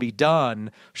much that can be done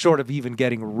short of even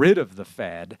getting rid of the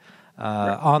Fed.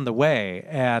 On the way,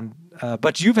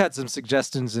 but you've had some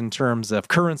suggestions in terms of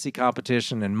currency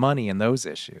competition and money and those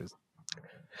issues.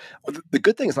 Well, the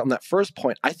good thing is on that first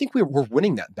point, I think we're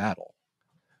winning that battle,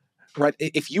 right?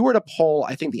 If you were to poll,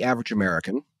 I think the average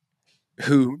American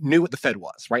who knew what the Fed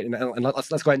was, right? And let's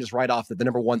go ahead and just write off that the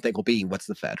number one thing will be what's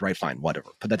the Fed, right? Fine,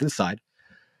 whatever. Put that to the side.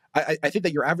 I think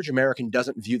that your average American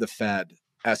doesn't view the Fed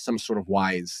as some sort of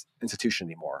wise institution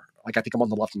anymore. Like I think I'm on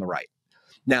the left and the right.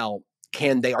 Now,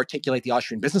 can they articulate the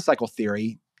Austrian business cycle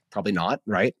theory? Probably not,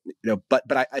 right? But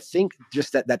I think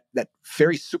just that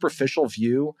very superficial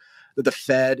view that the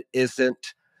Fed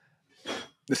isn't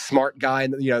the smart guy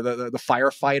and the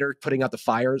firefighter putting out the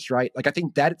fires, right? Like I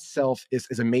think that itself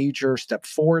is a major step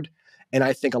forward, and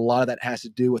I think a lot of that has to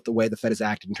do with the way the Fed has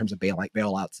acted in terms of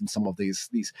bailouts and some of these,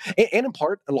 and in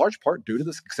large part due to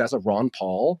the success of Ron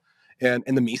Paul. And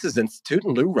the Mises Institute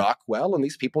and Lou Rockwell and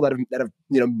these people that have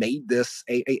made this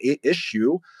a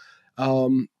issue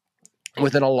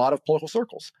within a lot of political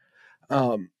circles.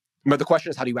 But the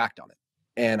question is, how do you act on it?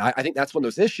 And I think that's one of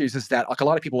those issues is that like a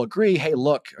lot of people agree, hey,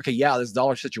 look, okay, yeah, this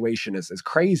dollar situation is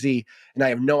crazy, and I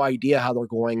have no idea how they're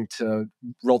going to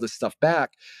roll this stuff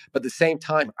back. But at the same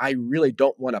time, I really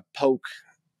don't want to poke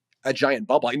a giant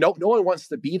bubble. Like, no one wants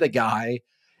to be the guy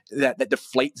that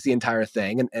deflates the entire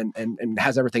thing and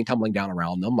has everything tumbling down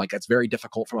around them. Like, it's very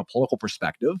difficult from a political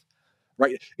perspective,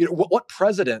 right? What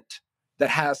president that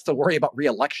has to worry about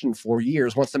re-election for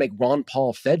years wants to make Ron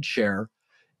Paul Fed chair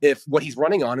if what he's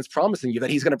running on is promising you that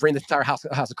he's going to bring the entire house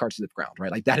of cards to the ground,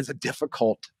 right? Like that is a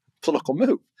difficult political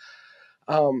move.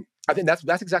 I think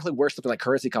that's exactly where something like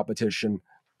currency competition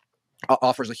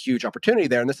offers a huge opportunity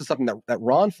there. And this is something that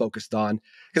Ron focused on,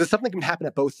 because it's something that can happen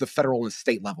at both the federal and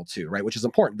state level too, right? Which is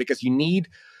important because you need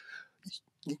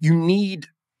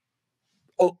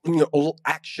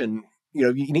action.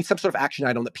 You need some sort of action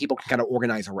item that people can kind of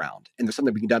organize around. And there's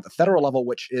something we can do at the federal level,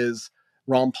 which is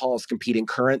Ron Paul's competing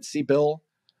currency bill,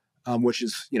 which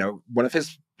is, one of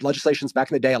his legislations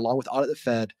back in the day, along with Audit the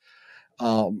Fed.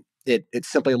 It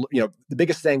simply, the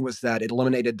biggest thing was that it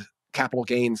eliminated capital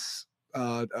gains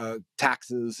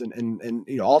taxes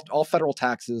and all federal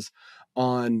taxes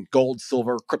on gold,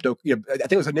 silver, crypto. I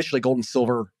think it was initially gold and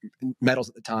silver metals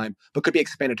at the time, but could be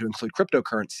expanded to include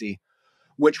cryptocurrency,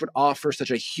 which would offer such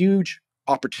a huge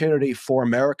opportunity for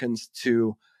Americans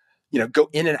to, go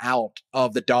in and out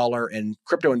of the dollar and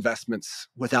crypto investments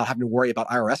without having to worry about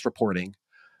IRS reporting,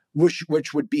 which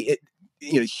would be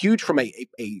huge from a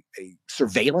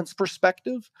surveillance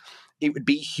perspective. It would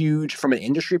be huge from an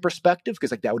industry perspective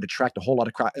because that would attract a whole lot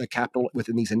of capital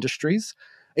within these industries.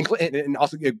 And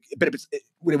also, but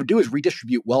what it would do is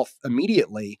redistribute wealth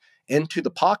immediately into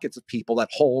the pockets of people that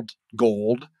hold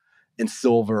gold and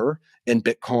silver and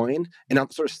Bitcoin and all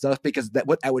that sort of stuff, because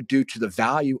what that would do to the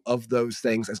value of those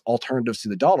things as alternatives to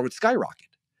the dollar would skyrocket.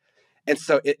 And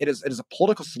so it is a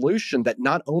political solution that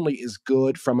not only is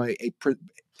good from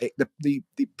the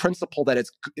principle that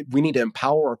we need to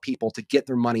empower our people to get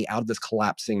their money out of this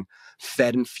collapsing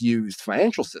Fed-infused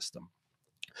financial system,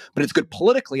 but it's good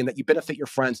politically in that you benefit your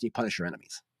friends and you punish your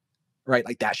enemies, right?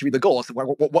 Like that should be the goal. So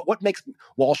what makes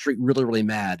Wall Street really, really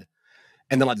mad?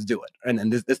 And then let's do it.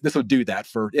 And this would do that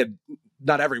for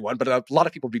not everyone, but a lot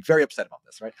of people would be very upset about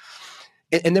this, right?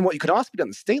 And then what you could also do on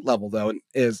the state level, though,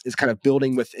 is kind of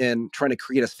building within, trying to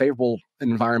create as favorable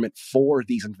an environment for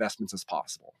these investments as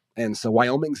possible. And so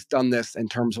Wyoming's done this in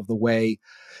terms of the way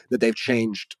that they've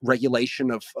changed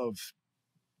regulation of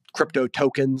crypto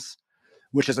tokens,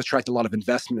 which has attracted a lot of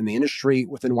investment in the industry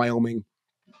within Wyoming.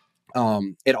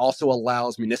 It also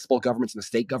allows municipal governments and the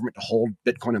state government to hold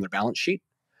Bitcoin on their balance sheet.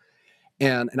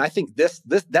 And I think that's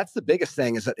the biggest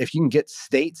thing, is that if you can get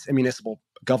states and municipal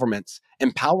governments,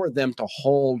 empower them to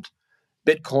hold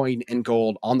Bitcoin and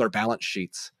gold on their balance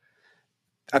sheets,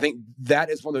 I think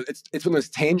that is it's one of those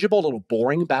tangible, little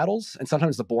boring battles. And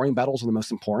sometimes the boring battles are the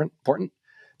most important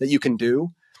that you can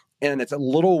do. And it's a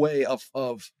little way of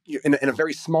in a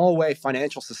very small way,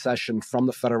 financial secession from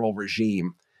the federal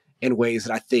regime in ways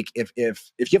that I think if you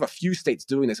have a few states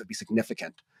doing this, it would be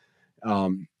significant.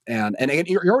 And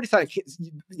you're already saying,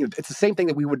 it's the same thing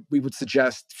that we would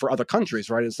suggest for other countries,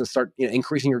 right? Is to start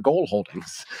increasing your gold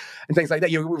holdings and things like that.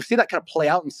 We've seen that kind of play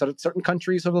out in certain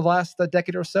countries over the last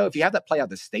decade or so. If you have that play out at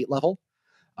the state level,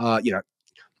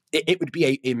 it would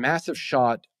be a massive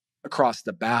shot across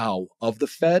the bow of the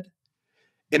Fed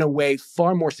in a way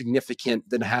far more significant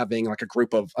than having like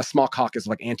a small caucus of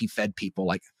like anti-Fed people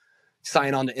like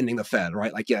sign on to ending the Fed,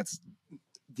 right? Like, it's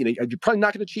you're probably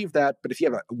not going to achieve that, but if you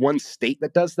have one state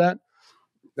that does that,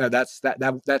 that's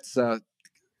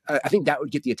I think that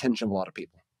would get the attention of a lot of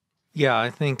people. Yeah, I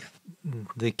think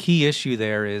the key issue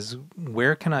there is,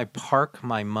 where can I park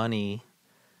my money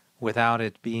without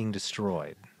it being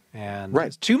destroyed? And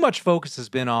right. Too much focus has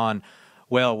been on,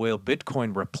 well, will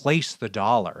Bitcoin replace the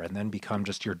dollar and then become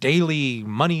just your daily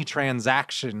money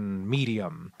transaction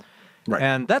medium? Right.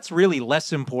 And that's really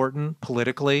less important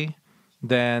politically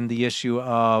than the issue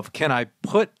of, can I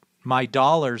put my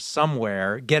dollars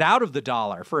somewhere, get out of the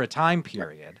dollar for a time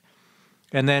period,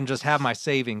 and then just have my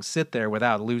savings sit there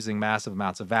without losing massive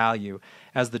amounts of value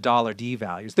as the dollar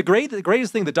devalues. The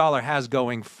greatest thing the dollar has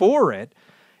going for it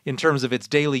in terms of its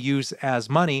daily use as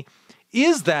money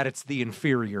is that it's the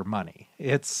inferior money.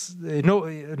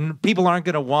 People aren't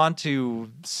going to want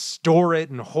to store it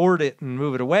and hoard it and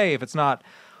move it away if it's not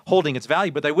holding its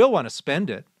value, but they will want to spend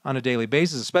it on a daily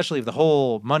basis, especially if the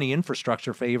whole money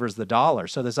infrastructure favors the dollar.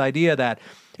 So this idea that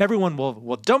everyone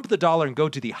will dump the dollar and go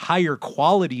to the higher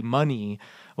quality money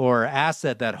or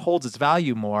asset that holds its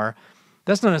value more,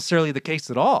 that's not necessarily the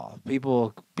case at all.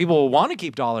 People want to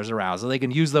keep dollars around so they can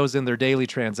use those in their daily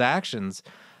transactions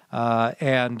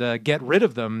and get rid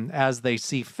of them as they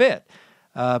see fit.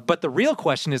 But the real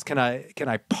question is, can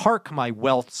I park my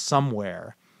wealth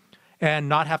somewhere and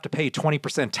not have to pay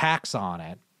 20% tax on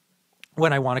it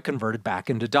when I want to convert it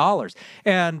back into dollars?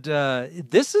 And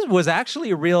this was actually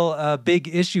a real big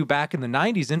issue back in the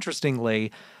 90s,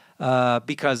 interestingly.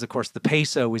 because, of course, the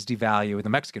peso was devalued, the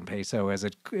Mexican peso, as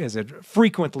it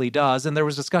frequently does. And there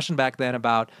was discussion back then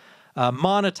about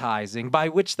monetizing, by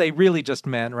which they really just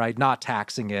meant, right, not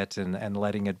taxing it and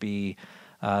letting it be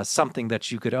something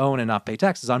that you could own and not pay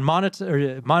taxes on,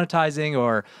 monetizing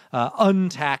or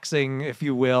untaxing, if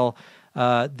you will,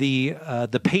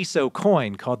 the peso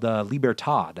coin called the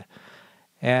Libertad.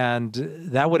 And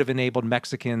that would have enabled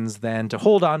Mexicans then to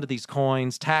hold on to these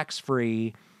coins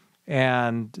tax-free.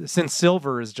 And since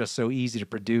silver is just so easy to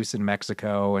produce in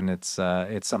Mexico, and it's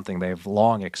something they've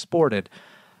long exported,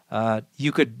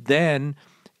 you could then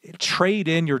trade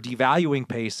in your devaluing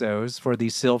pesos for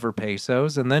these silver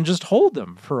pesos and then just hold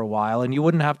them for a while. And you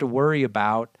wouldn't have to worry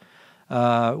about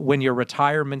when your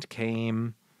retirement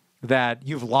came that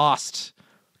you've lost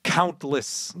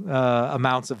countless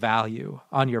amounts of value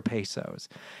on your pesos.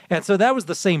 And so that was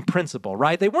the same principle,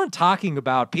 right? They weren't talking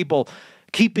about people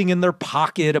keeping in their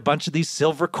pocket a bunch of these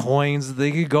silver coins that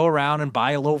they could go around and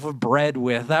buy a loaf of bread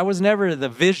with. That was never the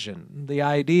vision. The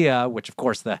idea, which of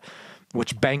course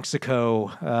which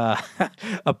Banxico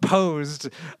opposed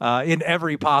in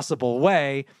every possible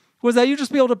way, was that you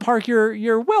just be able to park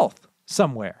your wealth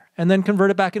somewhere and then convert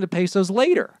it back into pesos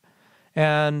later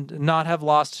and not have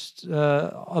lost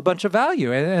a bunch of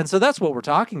value. And so that's what we're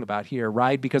talking about here,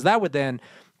 right? Because that would then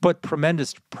put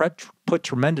tremendous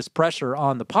pressure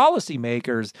on the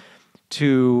policymakers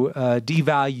to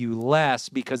devalue less,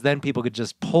 because then people could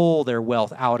just pull their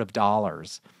wealth out of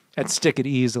dollars and stick it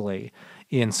easily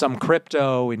in some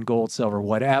crypto, in gold, silver,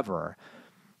 whatever.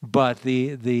 But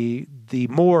the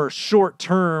more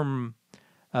short-term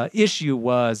issue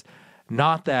was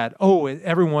not that,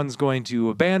 everyone's going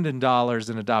to abandon dollars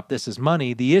and adopt this as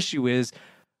money. The issue is,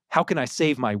 how can I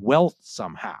save my wealth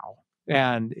somehow?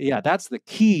 And yeah, that's the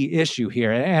key issue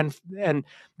here. And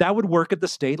that would work at the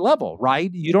state level,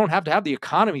 right? You don't have to have the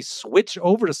economy switch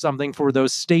over to something for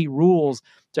those state rules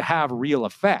to have real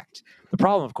effect. The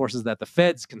problem, of course, is that the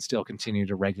feds can still continue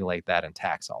to regulate that and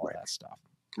tax all of that stuff.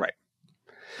 Right.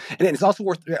 And it's also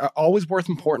always worth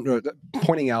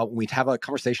pointing out when we have a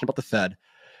conversation about the Fed,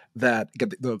 that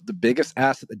the biggest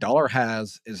asset the dollar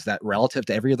has is that relative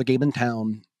to every other game in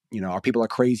town, our people are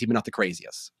crazy, but not the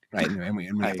craziest, right? And we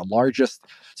have the largest.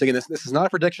 So again, this is not a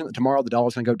prediction that tomorrow the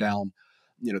dollar's going to go down.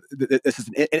 This is,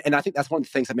 and I think that's one of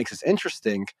the things that makes this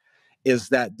interesting, is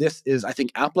that this is, I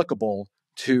think, applicable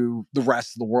to the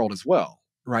rest of the world as well,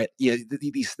 right? Yeah,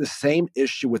 the same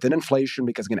issue within inflation,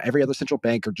 because again, every other central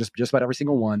bank, or just about every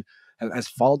single one, has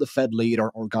followed the Fed lead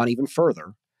or gone even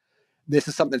further. This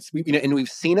is something that's, and we've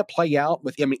seen it play out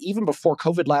with, even before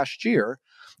COVID last year,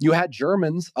 you had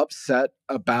Germans upset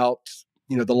about,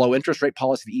 the low interest rate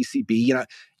policy of the ECB.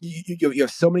 You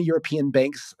have so many European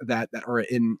banks that are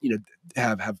in,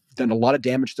 have done a lot of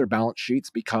damage to their balance sheets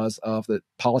because of the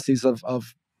policies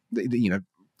of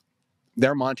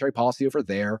their monetary policy over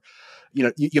there.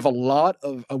 You have a lot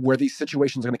of where these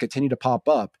situations are going to continue to pop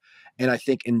up. And I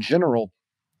think in general,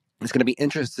 it's going to be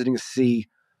interesting to see,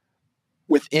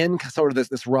 within sort of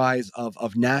this rise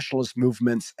of nationalist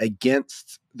movements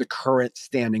against the current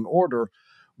standing order,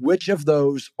 which of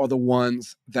those are the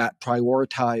ones that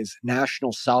prioritize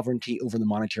national sovereignty over the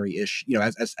monetary issue,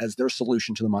 as their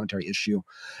solution to the monetary issue,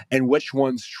 and which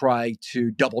ones try to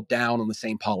double down on the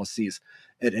same policies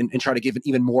and try to give it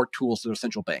even more tools to their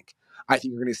central bank. I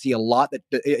think you're going to see a lot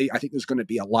I think there's going to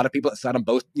be a lot of people that side on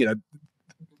both.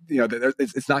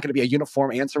 It's not going to be a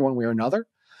uniform answer one way or another.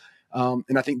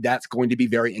 And I think that's going to be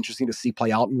very interesting to see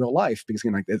play out in real life, because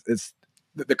it's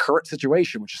the current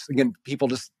situation, which is, again, people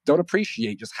just don't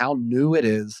appreciate just how new it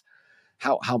is,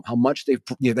 how much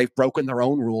they've broken their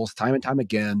own rules time and time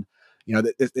again.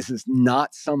 This is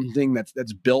not something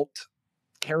that's built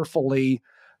carefully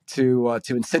to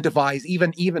incentivize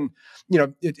even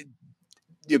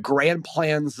grand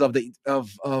plans of the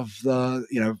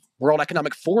World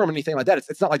Economic Forum, anything like that.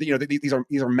 It's not like these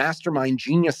are mastermind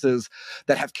geniuses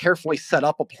that have carefully set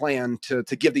up a plan to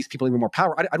give these people even more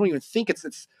power. I don't even think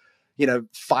it's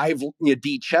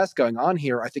 5D chess going on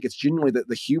here. I think it's genuinely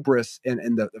the hubris and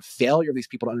the failure of these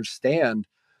people to understand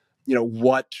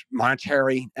what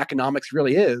monetary economics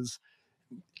really is,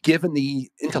 given the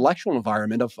intellectual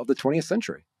environment of the 20th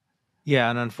century.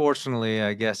 Yeah, and unfortunately,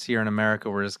 I guess here in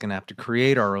America, we're just going to have to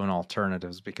create our own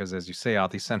alternatives, because, as you say, all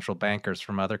these central bankers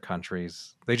from other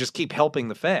countries, they just keep helping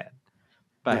the Fed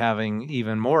by having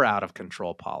even more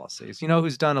out-of-control policies.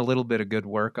 Who's done a little bit of good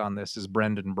work on this is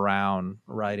Brendan Brown,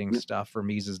 writing stuff for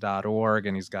Mises.org,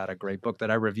 and he's got a great book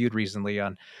that I reviewed recently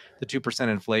on the 2%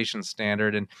 inflation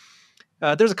standard. And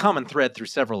there's a common thread through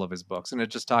several of his books, and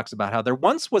it just talks about how there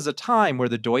once was a time where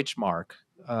the Deutschmark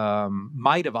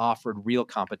might have offered real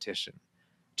competition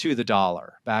to the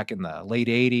dollar back in the late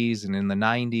 80s and in the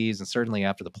 90s, and certainly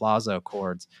after the Plaza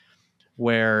Accords,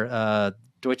 where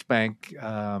Deutsche Bank,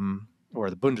 or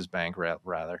the Bundesbank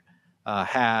rather,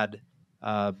 had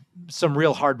some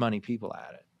real hard money people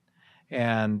at it.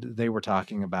 And they were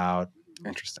talking about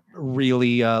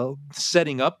really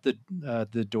setting up the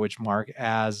Deutschmark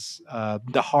as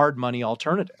the hard money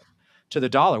alternative to the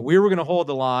dollar. We were going to hold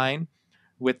the line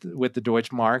with the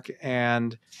Deutschmark,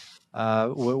 and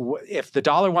if the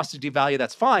dollar wants to devalue,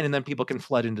 that's fine, and then people can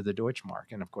flood into the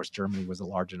Deutschmark. And of course, Germany was a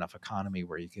large enough economy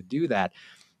where you could do that.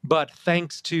 But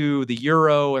thanks to the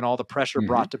euro and all the pressure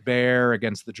brought to bear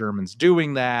against the Germans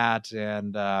doing that,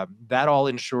 and that all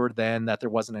ensured then that there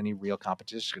wasn't any real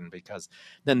competition, because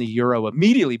then the euro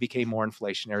immediately became more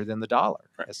inflationary than the dollar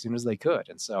as soon as they could.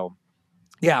 And so,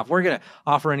 yeah, if we're going to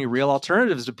offer any real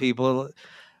alternatives to people,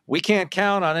 we can't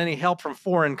count on any help from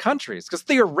foreign countries, because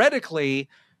theoretically,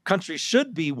 countries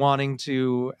should be wanting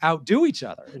to outdo each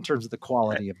other in terms of the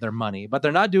quality of their money. But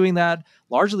they're not doing that,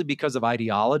 largely because of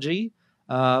ideology.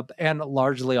 And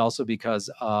largely also because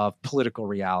of political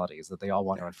realities, that they all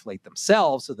want to inflate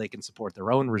themselves so they can support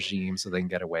their own regime, so they can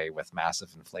get away with massive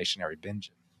inflationary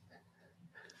binging.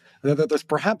 There's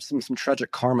perhaps some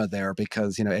tragic karma there,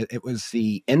 because it was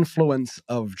the influence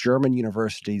of German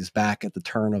universities back at the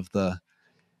turn of the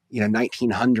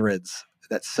 1900s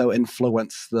that so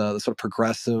influenced the sort of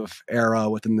progressive era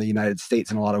within the United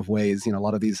States in a lot of ways. A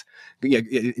lot of these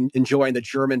enjoying the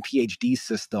German PhD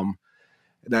system.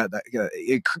 That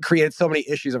it created so many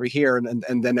issues over here,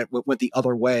 and then it went the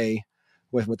other way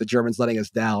with the Germans letting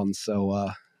us down. So,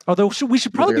 although we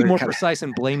should probably be more precise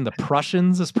and blame the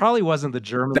Prussians. This probably wasn't the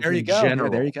Germans in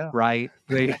general. Yeah, there you go. Right?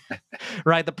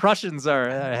 Right. The Prussians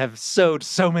have sowed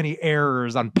so many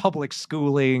errors on public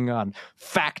schooling, on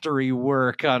factory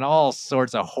work, on all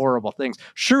sorts of horrible things.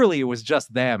 Surely it was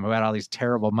just them who had all these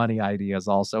terrible money ideas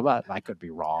also, but I could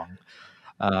be wrong.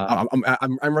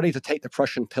 I'm ready to take the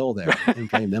Prussian pill there and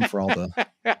blame them for all the.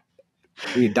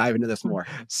 We need to dive into this more.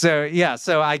 So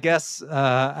I guess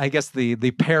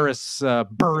the Paris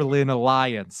Berlin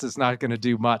alliance is not going to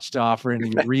do much to offer any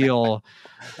real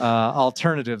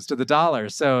alternatives to the dollar.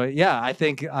 So yeah, I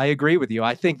think I agree with you.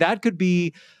 I think that could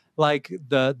be like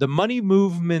the money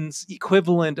movement's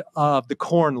equivalent of the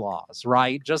Corn Laws,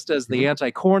 right? Just as the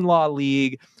Anti-Corn Law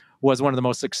League was one of the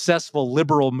most successful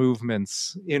liberal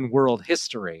movements in world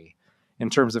history in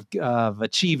terms of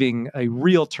achieving a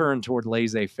real turn toward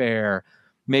laissez-faire.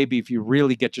 Maybe if you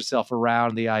really get yourself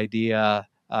around the idea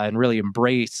and really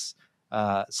embrace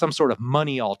some sort of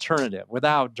money alternative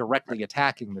without directly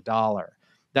attacking the dollar,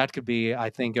 that could be, I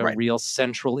think, a real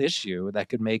central issue that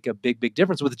could make a big, big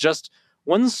difference with just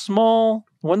one small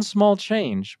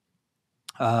change.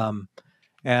 So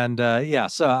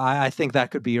I think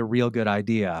that could be a real good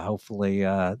idea. Hopefully,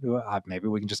 maybe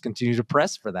we can just continue to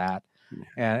press for that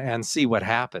and see what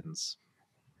happens.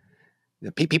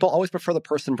 People always prefer the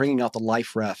person bringing out the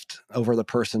life raft over the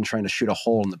person trying to shoot a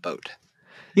hole in the boat.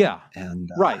 Yeah, and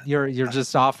right. You're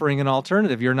just offering an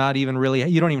alternative. You're not even really.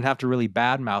 You don't even have to really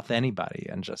badmouth anybody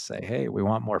and just say, "Hey, we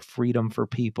want more freedom for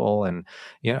people," and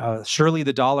surely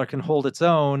the dollar can hold its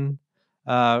own.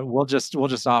 We'll just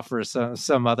offer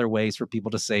some other ways for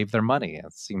people to save their money.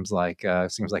 It seems like a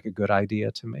good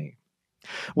idea to me.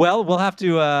 Well, we'll have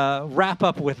to wrap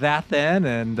up with that then,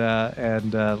 and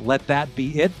let that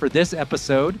be it for this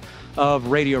episode of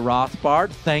Radio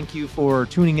Rothbard. Thank you for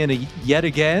tuning in yet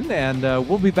again, and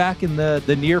we'll be back in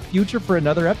the near future for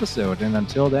another episode. And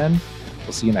until then,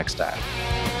 we'll see you next time.